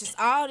 like just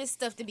all this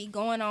stuff to be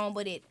going on,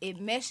 but it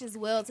meshes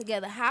well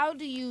together. How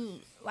do you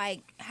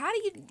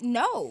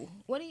know?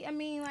 What do you? I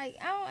mean, like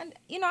I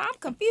don't. I'm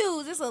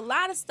confused. There's a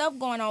lot of stuff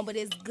going on, but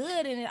it's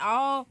good and it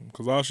all.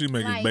 Cause all she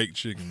make is Like- baked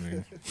chicken,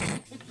 man.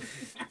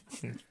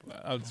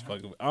 I'm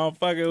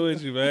fucking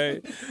with you,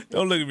 man.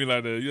 Don't look at me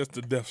like that. You're just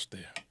the death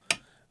stare.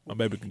 My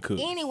baby can cook.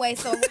 Anyway,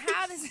 so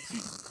how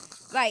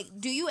does like,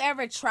 do you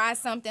ever try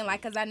something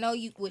like? Cause I know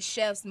you with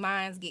chefs'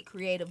 minds get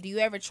creative. Do you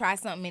ever try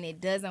something and it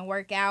doesn't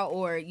work out,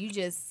 or you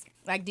just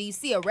like? Do you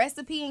see a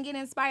recipe and get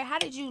inspired? How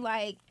did you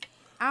like?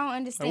 I don't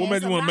understand. What made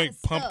It's you a want to lot make of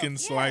stuff. pumpkin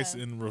slice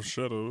Yeah. and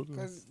bruschetta?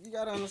 Because you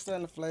got to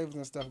understand the flavors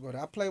and stuff go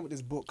there. I played with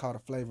this book called A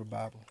Flavor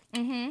Bible.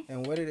 Mm-hmm.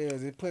 And what it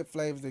is, it put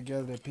flavors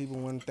together that people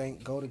wouldn't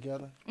think go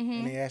together. Mm-hmm.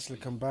 And they actually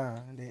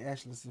combine. And they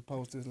actually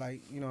supposed to,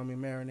 like,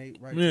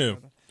 marinate right together.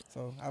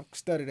 So I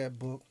studied that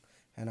book.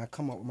 And I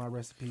come up with my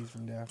recipes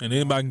from there. And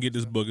anybody can get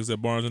this book. It's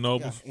at Barnes and Yeah,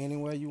 Noble.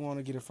 anywhere you want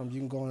to get it from. You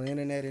can go on the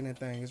internet,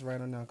 anything. It's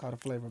right on there called A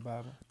Flavor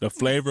Bible. The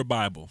Flavor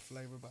Bible.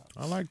 Flavor Bible.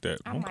 I like that.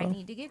 I might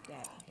need to get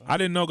that. I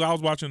didn't know. 'Cause I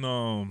was watching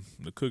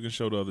the cooking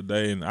show the other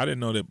day, and I didn't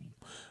know that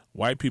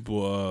white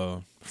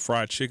people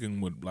fry chicken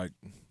with like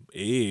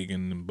egg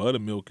and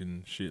buttermilk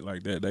and shit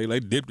like that. They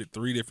dipped it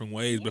 3 different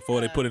ways before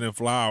they put it in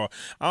flour.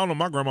 I don't know.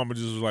 My grandmama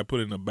just was like put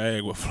it in a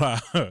bag with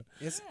flour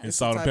and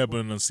salt and pepper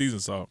and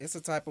seasoned salt. It's a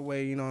type of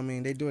way,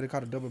 they do it. They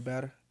call it double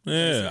batter.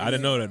 Yeah, I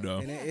didn't know that though.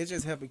 And it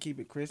just help it keep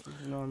it crispy.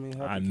 You know what I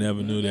mean? I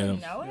never knew that.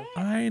 Know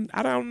that?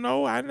 I don't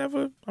know. I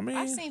mean,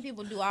 I've seen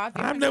people do all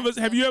different I've never. types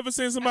of- Have you ever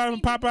seen somebody I've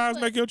from seen people Popeyes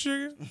put- make your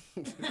chicken?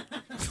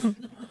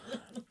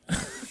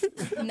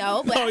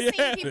 No, but Oh, I've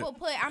yeah. seen people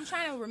put. I'm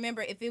trying to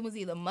remember if it was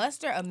either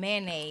mustard or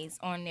mayonnaise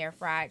on their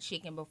fried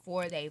chicken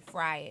before they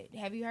fry it.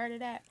 Have you heard of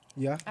that?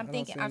 Yeah. I'm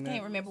thinking. I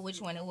can't remember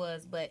which one it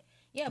was, but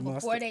yeah,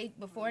 before they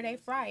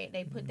fry it,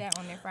 they put that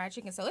on their fried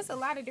chicken. So it's a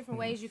lot of different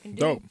ways you can do.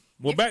 Dope.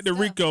 Well, back to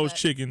different Rico's stuff,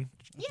 chicken.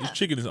 Yeah. This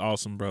chicken is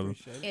awesome, brother.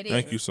 It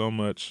Thank is. you so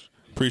much.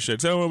 Appreciate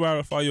it. Tell me about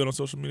it. Follow you on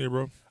social media,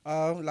 bro.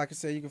 Like I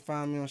said, you can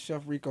find me on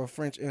Chef Rico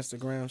French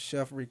Instagram,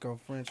 Chef Rico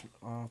French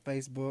on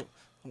Facebook.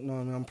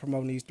 I'm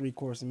promoting these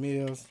 3-course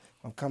meals.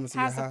 I'm coming to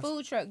How's your the house.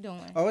 food truck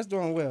doing? Oh, it's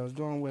doing well. It's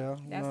doing well.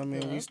 You That's know what I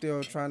mean? good. We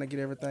still trying to get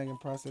everything in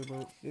process,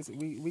 but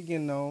we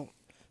getting on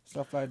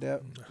stuff like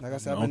that. Like I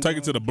said, Don't take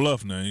it to the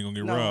bluff now. You're going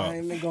to get No, I robbed.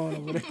 ain't been going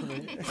over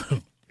there.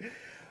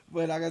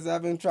 But like I said,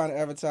 I've been trying to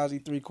advertise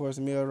these 3-course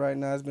meal right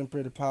now. It's been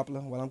pretty popular.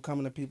 Well, I'm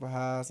coming to people's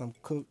house. I'm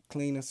cook,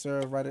 clean, and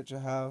serve right at your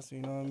house. You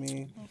know what I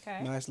mean?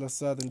 Okay. Nice little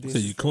southern dish. So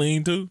you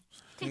clean too?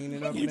 Clean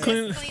it up. You man.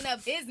 clean? Clean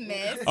up his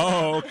mess.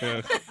 Oh,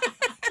 okay.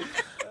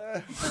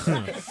 I'm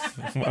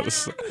about to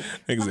say,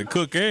 niggas said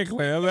cook and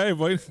clean. I was like, hey,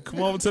 boy,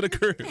 come over to the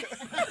crib.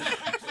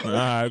 All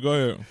right, go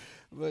ahead.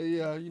 But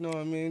yeah, you know what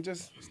I mean?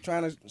 Just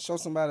trying to show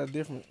somebody a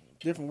different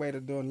way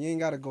to do it. You ain't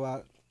got to go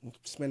out and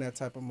spend that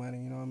type of money,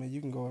 you know what I mean? You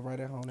can go right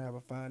at home and have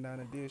a fine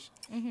dining dish.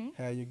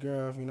 Have your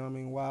girl, you know what I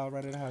mean, wild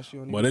right at the house.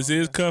 You don't Well, even this know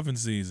is that. cuffing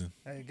season.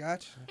 Hey,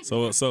 gotcha.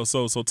 So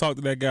talk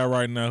to that guy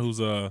right now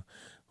who's about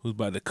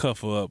to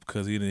cuff her up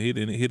because he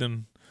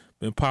done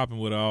been popping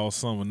with her all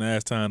summer. Now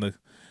it's time to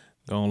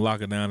go and lock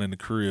her down in the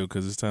crib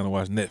because it's time to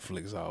watch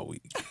Netflix all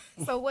week.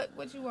 So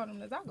what you want him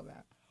to talk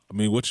about? I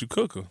mean, what you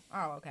cook her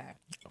Oh, okay.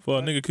 for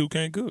a nigga who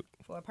can't cook?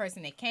 For a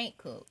person that can't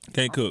cook.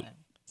 Can't cook.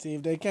 See,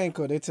 if they can't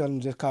cook, they tell them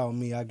just call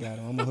me. I got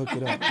them. I'm going to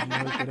hook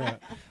it up.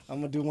 I'm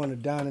going to do one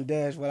of Dine and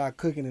Dash without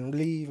cooking and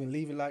leave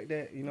it like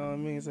that. You know what I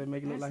mean? So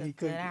make it look That's like a he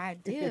good cooked.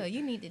 idea.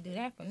 You need to do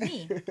that for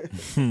me.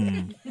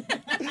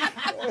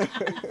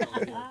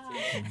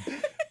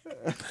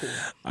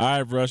 All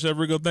right, bro. Chef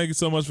Rico, thank you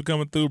so much for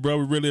coming through, bro.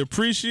 We really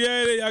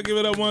appreciate it. Y'all give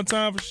it up one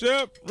time for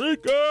Chef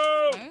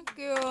Rico. Thank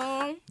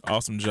you.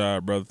 Awesome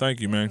job, brother. Thank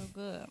you, man.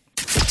 Good.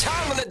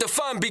 Time to let the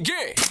fun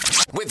begin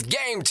with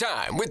Game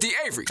Time with the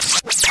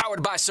Averys.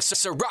 Powered by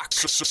Ciroc.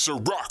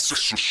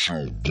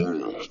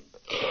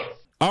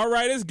 All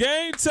right, it's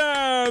game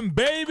time,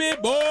 baby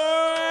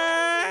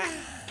boy.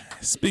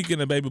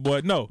 Speaking of baby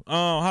boy,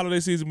 holiday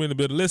season we in the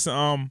building.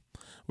 Listen,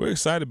 we're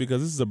excited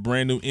because this is a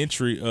brand new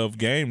entry of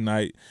game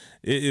night.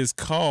 It is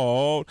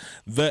called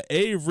the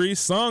Avery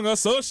Song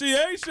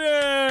Association.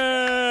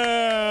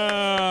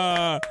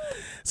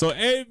 So,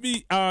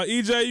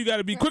 EJ, you got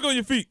to be quick on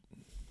your feet.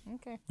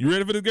 Okay. You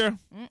ready for this, girl?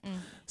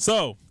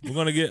 So, we're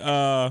going to get,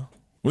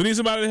 we need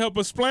somebody to help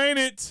explain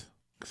it.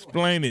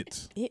 Explain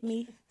it. Hit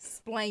me.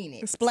 Explain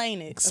it.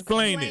 Explain it.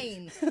 Explain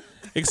it.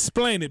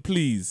 Explain it,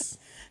 please.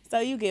 So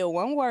you get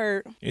one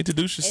word.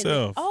 Introduce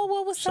yourself. Oh,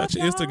 well, what's Shut up,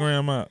 your y'all?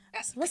 Instagram out.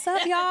 What's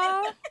up,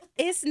 y'all?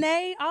 It's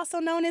Nay, also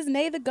known as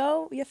Nay the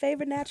Goat, your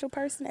favorite natural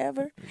person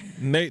ever.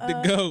 Nate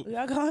the Goat.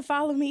 Y'all go and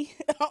follow me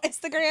on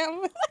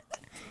Instagram.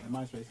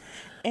 MySpace.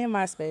 And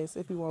MySpace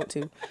if you want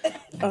to.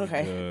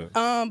 Okay.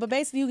 But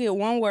basically you get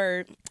one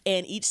word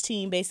and each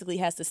team basically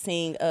has to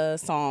sing a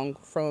song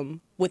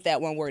with that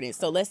one word in.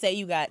 So let's say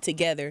you got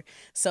together.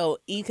 So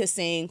E could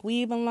sing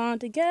 "We Belong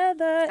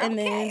Together" and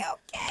then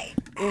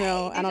you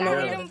know, I don't know.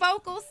 Hear them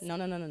vocals? No.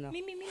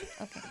 Me.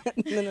 Okay.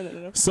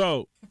 No.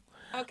 So,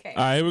 Okay.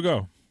 all right, here we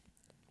go.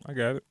 I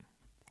got it.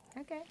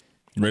 Okay.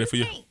 You ready for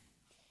you?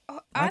 Oh,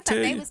 I thought tell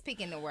they you. was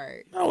picking the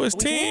word. No, it's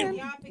team.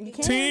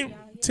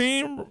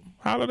 Team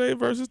Holiday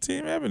versus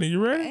Team Ebony.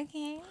 You ready?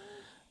 Okay.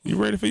 You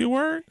ready for your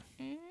word?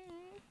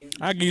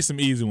 I'll give you some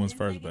easy ones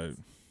first, baby.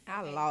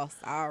 I lost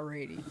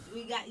already.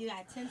 You got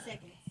 10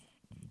 seconds.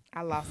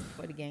 I lost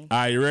before the game. All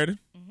right, you ready?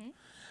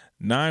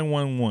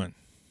 911.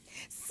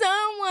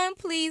 Someone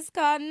please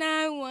call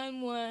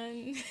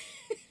 911.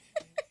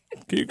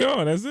 Keep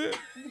going. That's it.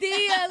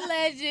 The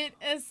alleged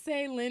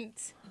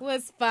assailant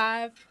was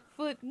 5'1".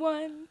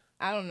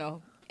 I don't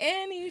know.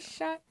 And he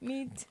shot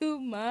me to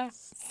my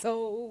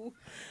soul.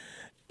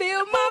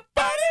 Feel my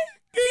body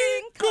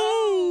getting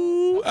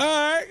cold. All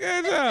right,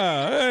 good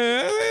job.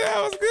 Hey,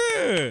 that was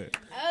good.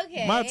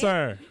 Okay. My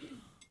turn.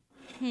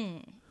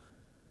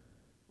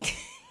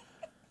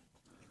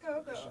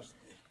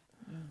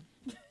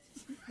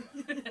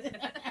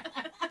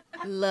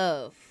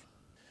 Love.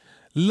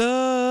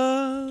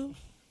 Love.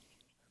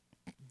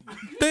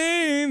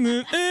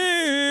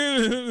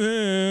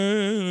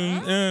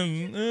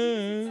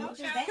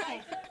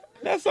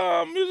 That's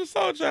Music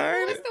Soul Child,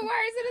 ain't What's it? the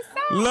words of the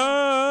song?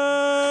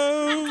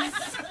 Love.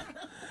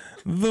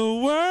 The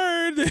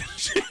word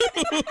that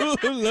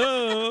you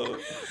love.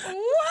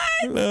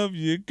 What? Love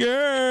you,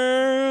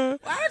 girl.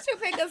 Why don't you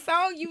pick a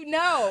song you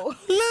know?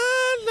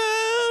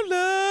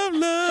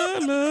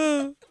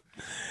 Love.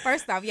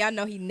 First off, y'all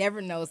know he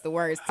never knows the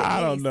words to I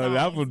any don't know. I'm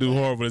songs. going to do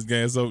horrible this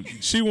game. So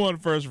she won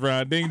the first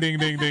round. Ding, ding,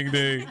 ding, ding,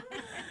 ding.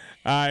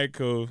 All right,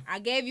 cool. I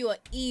gave you an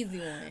easy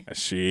one.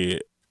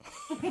 Shit.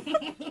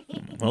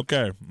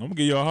 Okay. I'm going to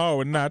give you a hard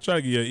one. Nah, I try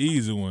to give you an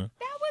easy one.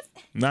 That was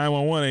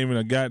 911 ain't even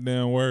a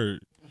goddamn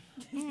word.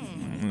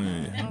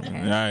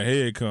 All right,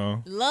 here it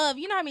come. love.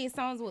 You know how many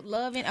songs with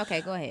love in?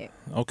 Okay, go ahead.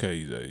 Okay,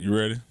 you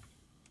ready?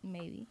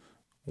 Maybe.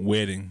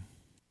 Wedding.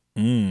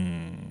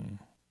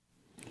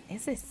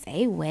 Does it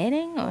say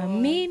wedding or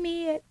meet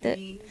me at the?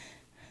 3,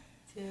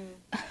 2.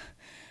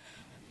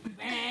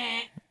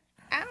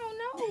 I don't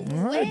know.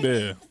 All right Wedding.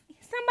 there.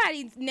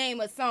 Somebody name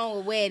a song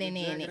with wedding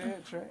in it.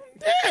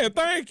 Yeah,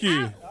 thank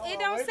you. It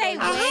don't say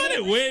I heard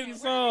wedding. it wedding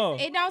song.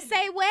 It don't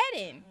say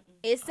wedding.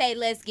 It say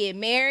let's get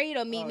married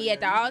or meet me at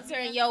the altar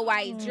in your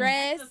white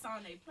dress. That's the song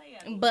they play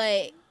at.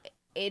 But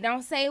it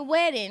don't say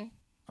wedding.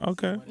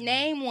 Okay.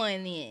 Name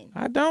one then.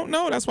 I don't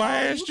know. That's why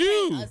I asked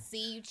you.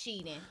 See you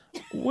cheating.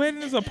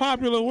 Wedding is a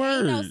popular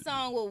Ain't no word.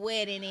 song with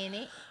wedding in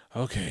it.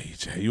 Okay,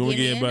 Jay, you want to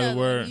Give get me another another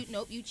word? one.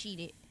 Nope, you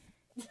cheated.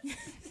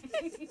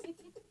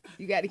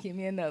 You got to give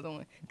me another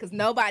one. Because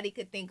nobody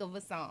could think of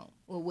a song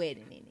with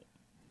wedding in it.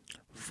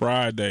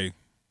 Friday.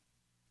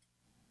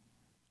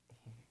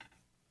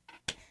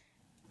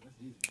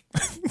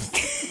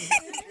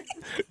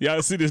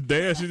 Y'all see this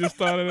dance she just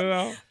started it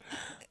off?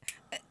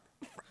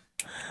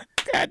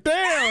 God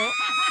damn.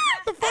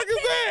 What the fuck is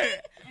that?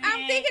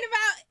 I'm thinking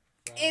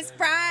about it's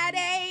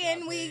Friday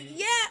and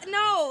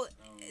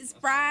it's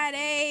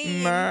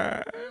Friday.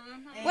 Nah.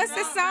 What's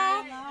the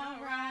song?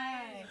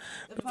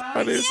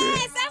 What is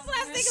Yes, it? that's what I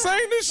was thinking.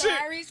 Sing this shit.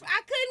 Sorry,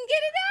 I couldn't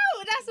get it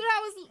out. That's what I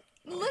was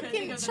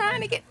looking,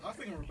 trying to get. I was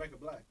thinking Rebecca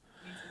Black.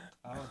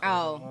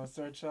 Oh,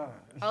 Search on.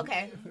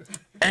 okay.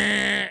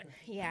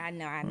 Yeah, I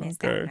know I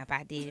messed Okay. that one up.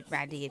 I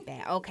did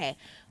bad. Okay.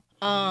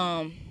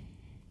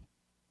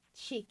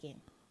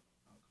 Chicken.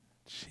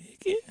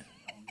 Chicken?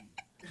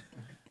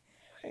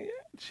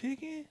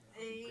 Chicken?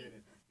 3,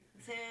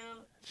 2.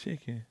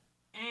 Chicken.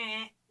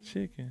 Eh.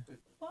 Chicken.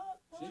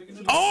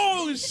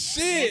 Oh,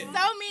 shit. So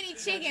many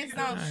chicken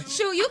songs.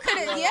 Shoot, you could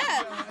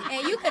have,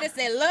 and you could have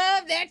said,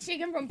 "Love that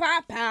chicken from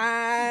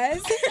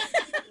Popeyes."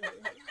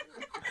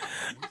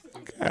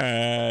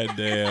 God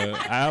damn.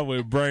 I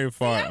would brain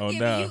fart I'm on giving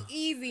that. you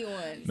easy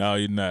ones. No,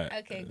 you're not.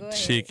 Okay, go ahead.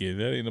 Chicken.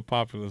 That ain't a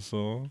popular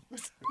song.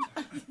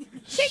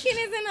 Chicken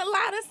is in a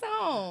lot of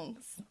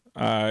songs.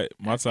 All right,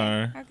 my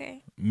turn.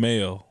 Okay.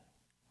 Male.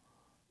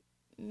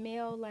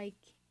 Male, like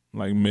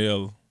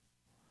Male.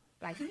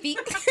 feet,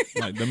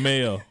 Like the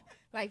male.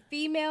 like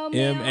female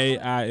male.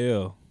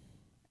 MAIL.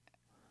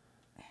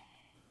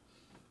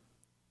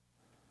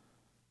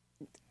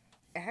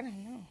 I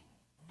don't know.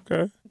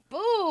 Okay.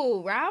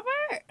 Boo,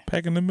 Robert.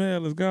 Packing the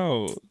mail is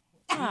gold.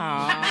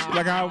 Aw.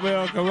 Like how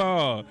well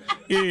cologne.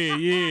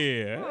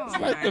 Yeah. It's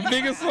like the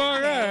biggest song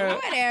ever.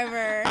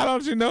 Whatever. How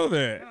don't you know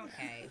that?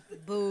 Okay.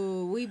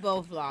 Boo. We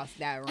both lost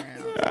that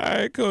round. All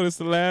right, cool. It's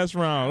the last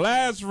round.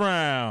 Last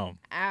round.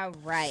 All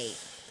right.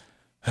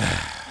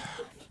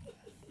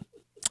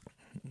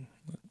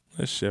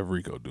 Let Chef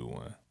Rico do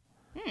one.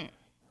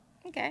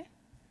 Okay.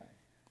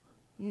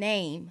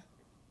 Name.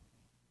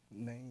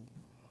 name.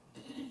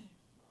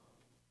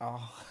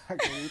 Oh, I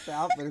can't say.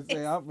 I'm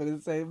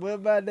finna say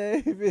what my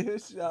name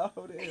is. Y'all. I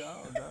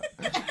don't know.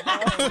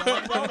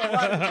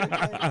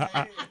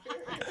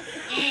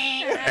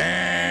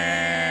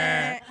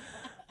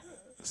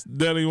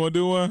 Deli, you want to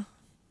do one?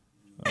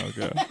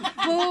 Okay.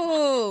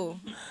 Boo.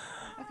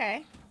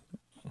 Okay.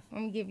 I'm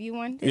gonna give you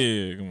one.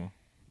 Yeah, come on.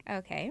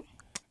 Okay.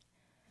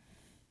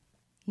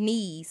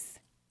 Knees.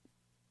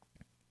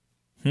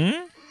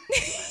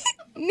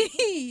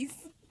 Knees.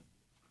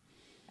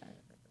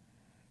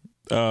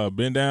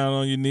 Bend down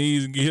on your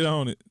knees and get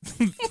on it.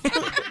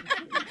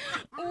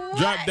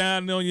 Drop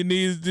down on your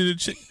knees, do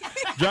the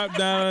drop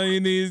down on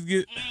your knees,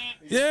 get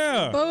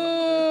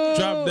Boo.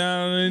 Drop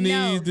down on your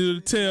knees, do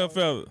the tail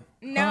feather.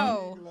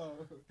 No.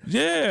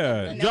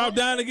 Yeah. No. Drop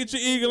down and get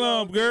your eagle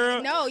on,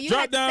 girl. No, you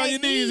drop have to down on say your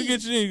knees and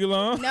knees. get your eagle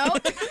on. No.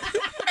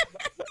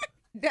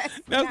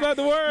 That's not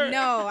the word.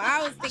 No,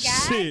 I was thinking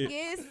Shit. I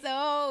get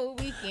so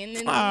weak in the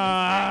knees.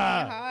 Ah.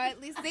 I can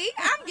hardly see.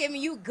 I'm giving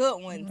you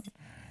good ones.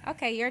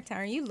 Okay, your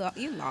turn. You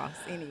lost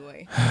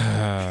anyway.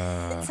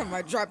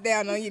 Somebody drop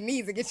down on your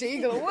knees and get your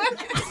eagle. What?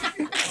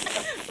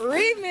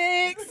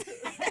 Remix.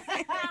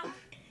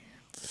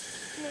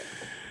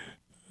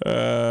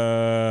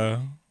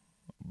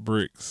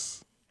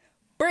 Bricks.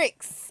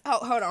 Bricks.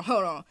 Oh,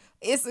 hold on.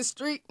 It's a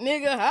street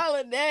nigga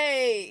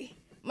holiday.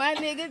 My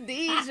nigga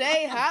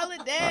DJ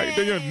Holiday. How you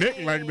do your neck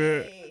like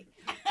that?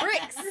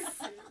 Bricks.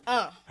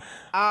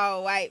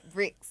 All white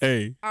bricks.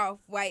 Hey. Off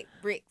white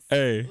bricks.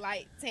 Hey.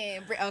 Light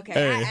tan brick. Okay,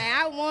 Hey.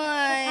 I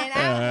won.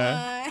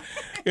 I won.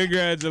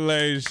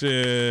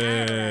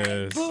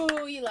 Congratulations.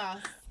 Boo, you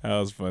lost. That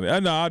was funny. I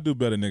know I'll do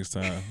better next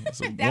time.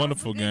 It's a That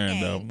wonderful was a good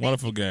game, though. Thank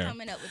Wonderful you for game.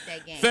 coming up with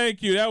that game.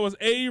 Thank you. That was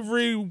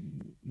Avery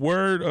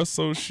Word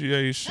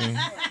Association.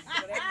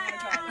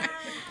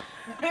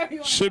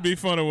 Should be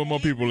funny with more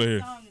people here.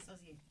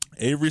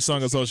 Avery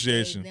Song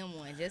Association. Gave them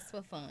one just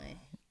for fun.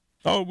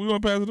 Oh, we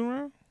want to pass it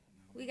around?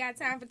 We got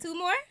time for 2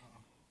 more?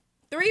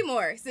 3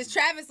 more. Since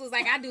Travis was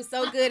like, I do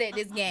so good at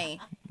this game.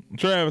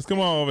 Travis, come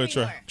on over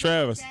here,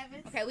 Travis.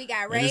 Okay, we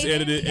got And Raven. just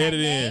edit it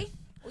in.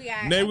 We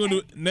got Nate, we're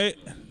okay.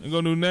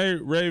 gonna do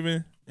Nate,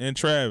 Raven, and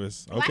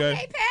Travis. Why Okay.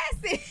 they pass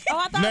it? Oh,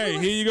 I thought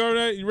Nate, here you go,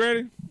 Nate. You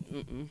ready?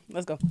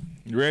 Let's go.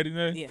 You ready,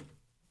 Nate? Yeah.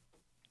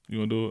 You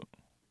gonna do it?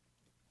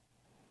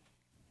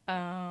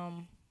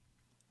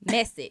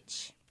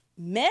 Message.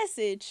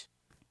 Message.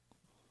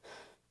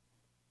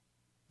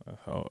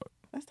 That's hard.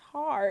 That's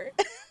hard.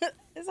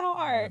 It's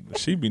hard.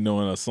 She be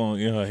knowing a song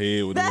in her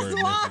head with the That's word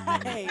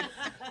message in it.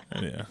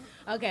 why. Yeah.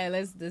 Okay,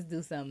 let's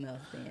do something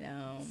else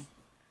then.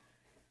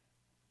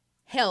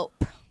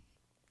 Help.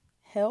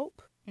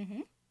 Help.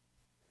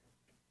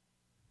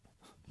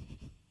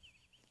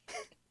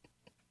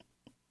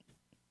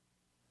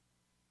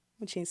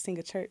 We should sing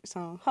a church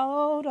song.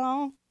 Hold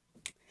on.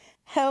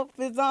 Help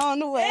is on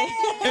the way.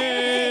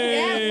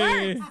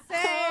 Hey, That works.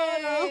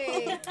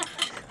 Hey.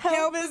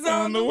 Help is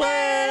on the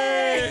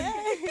way.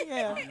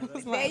 Yeah.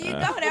 There you go.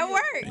 That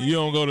works. You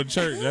don't go to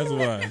church. That's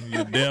why.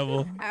 You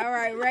devil. All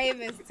right,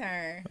 Raven's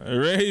turn.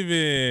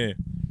 Raven.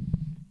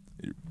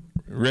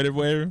 Ready,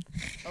 Raven?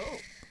 Oh.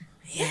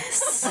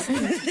 Yes.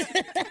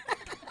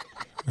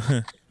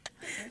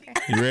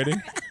 You ready?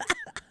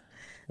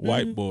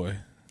 White boy.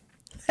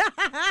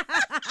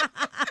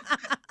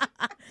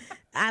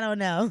 I don't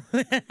know.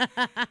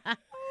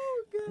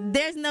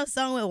 There's no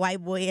song with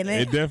white boy in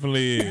it. It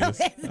definitely is.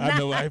 I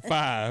know like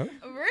 5.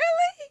 Really?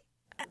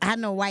 I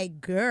know white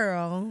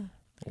girl.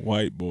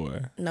 White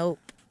boy. Nope.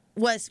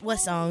 What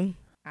song?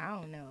 I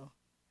don't know.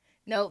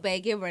 No,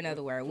 babe, give her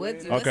another word.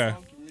 What Okay.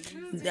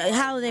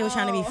 Holiday was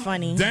trying to be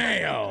funny.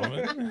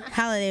 Damn.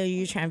 Holiday,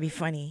 you trying to be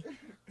funny.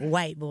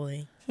 White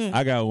boy.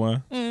 I got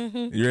one.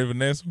 You ready for the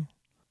next one?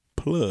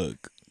 Plug.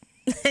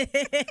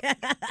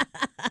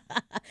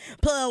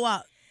 Plug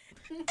walk.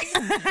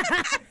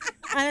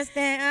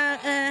 Understand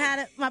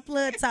how my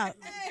plug talk.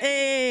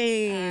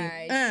 Hey. All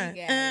right,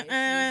 she got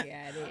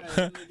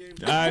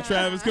it. All right,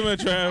 Travis. Come on, All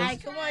Travis.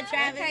 right, come on,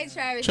 Travis. Okay,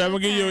 Travis. Travis, we'll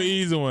give you an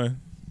easy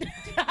one.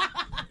 All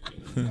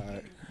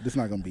right. This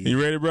not gonna be.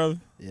 You ready, brother?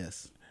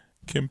 Yes.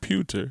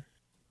 Computer.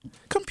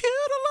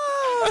 Computer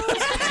love.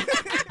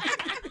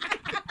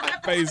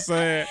 Face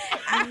sad.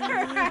 All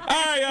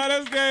right, y'all.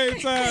 That's game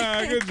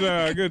time. Good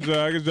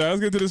job. Let's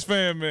get to this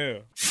fan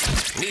mail.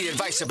 Need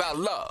advice about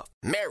love,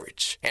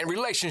 marriage, and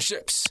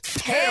relationships?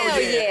 Hell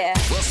yeah.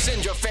 Well,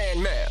 send your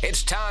fan mail.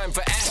 It's time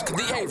for Ask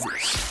the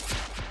Averys.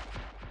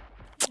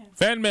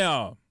 Fan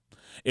mail.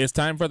 It's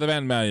time for the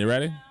fan mail. You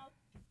ready?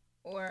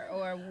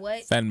 Or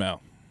what? Fan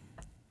mail.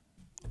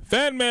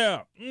 Fan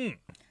mail.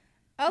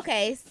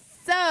 Okay,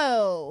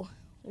 so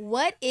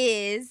what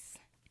is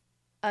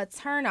a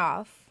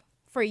turnoff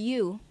for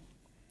you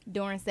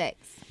during sex?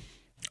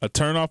 A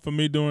turn off for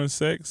me during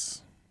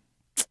sex?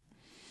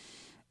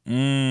 I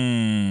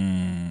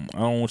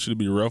don't want you to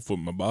be rough with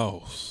my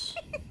boss.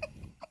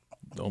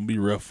 Don't be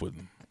rough with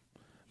him.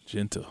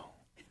 Gentle.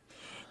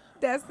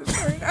 That's the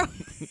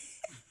turnoff.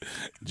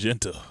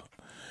 Gentle.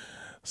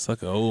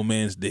 Suck an old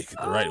man's dick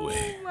the right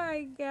way. Oh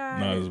my God.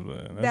 No, it's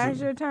bad. That's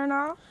your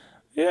turnoff?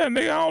 Yeah,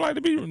 nigga, I don't like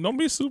to be. Don't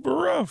be super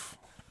rough.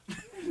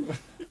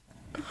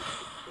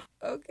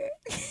 Okay.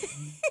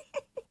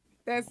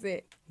 That's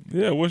it.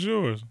 Yeah, what's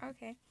yours?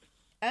 Okay.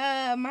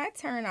 My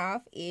turn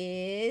off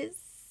is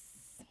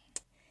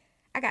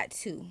I got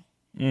two.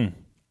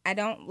 I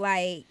don't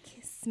like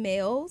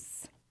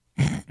smells.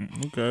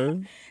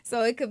 Okay.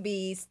 So it could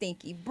be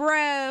stinky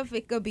breath,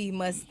 it could be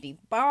musty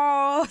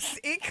balls,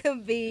 it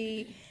could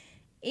be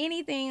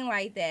anything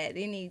like that.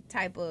 Any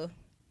type of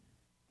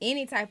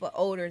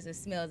odors or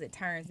smells, it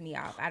turns me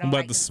off. I don't What about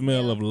like the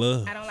smell of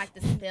love? I don't like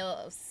the smell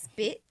of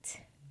spit.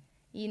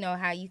 You know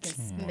how you can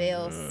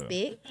smell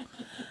spit.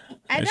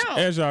 I don't.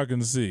 As y'all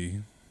can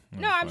see.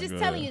 No, I'm just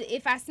telling you,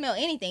 if I smell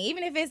anything,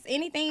 even if it's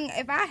anything,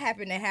 if I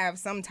happen to have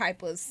some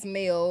type of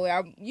smell,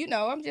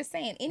 I'm just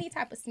saying, any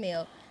type of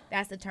smell,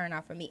 that's a turn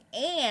off for me.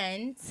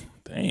 And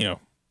damn,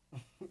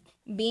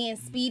 being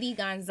Speedy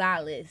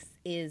Gonzalez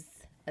is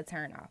a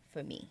turn off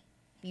for me.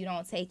 You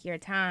don't take your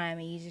time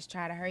and you just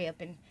try to hurry up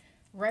and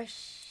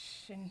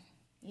rush, and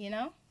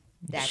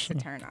that's a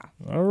turn off.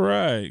 All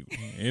right.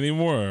 Any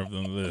more of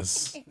them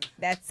list?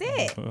 That's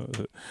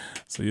it.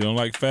 So you don't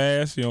like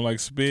fast, you don't like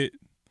spit,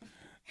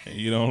 and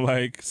you don't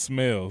like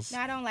smells. No,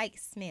 I don't like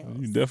smells.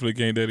 You definitely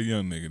can't date a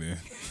young nigga then.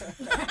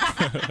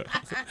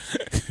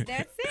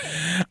 That's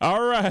it.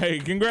 All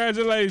right.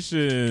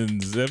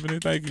 Congratulations, Ebony.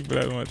 Thank you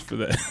very much for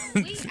that.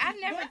 I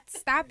never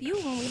stop you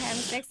when we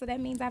having sex, so that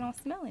means I don't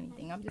smell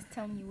anything. I'm just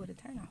telling you what a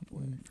turn off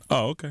was.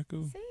 Oh, okay,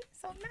 cool. See?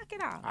 So knock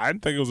it off. I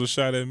didn't think it was a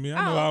shot at me.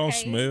 I know I don't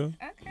okay. smell.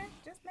 Okay,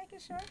 just making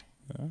sure.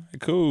 All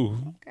right, cool.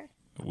 Okay.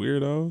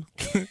 Weirdo.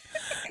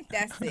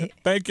 That's it.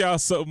 Thank y'all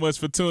so much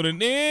for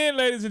tuning in,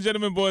 ladies and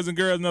gentlemen, boys and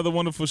girls. Another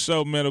wonderful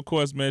show, man. Of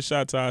course, man.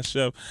 Shout out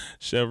to our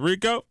Chef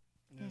Rico.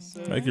 Yes,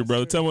 sir. Thank you,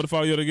 brother. Tell me where to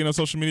follow you again on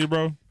social media,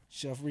 bro.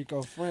 Chef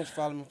Rico French.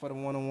 Follow me for the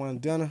one-on-one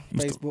dinner.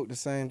 Facebook, the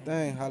same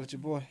thing. Holla at your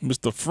boy.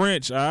 Mr.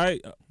 French, all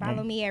right?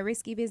 Follow me at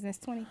Risky Business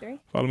 23.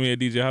 Follow me at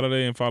DJ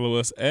Holiday and follow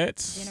us at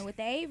Dinner with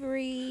the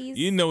Averys.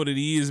 You know what it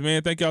is,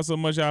 man. Thank y'all so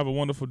much. Y'all have a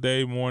wonderful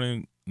day,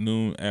 morning,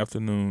 noon,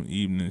 afternoon,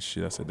 evening.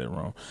 Shit, I said that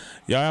wrong.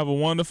 Y'all have a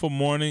wonderful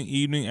morning,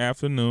 evening,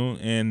 afternoon,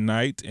 and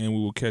night, and we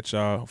will catch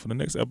y'all for the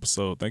next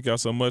episode. Thank y'all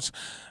so much.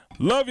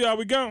 Love y'all.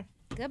 We gone.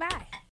 Goodbye.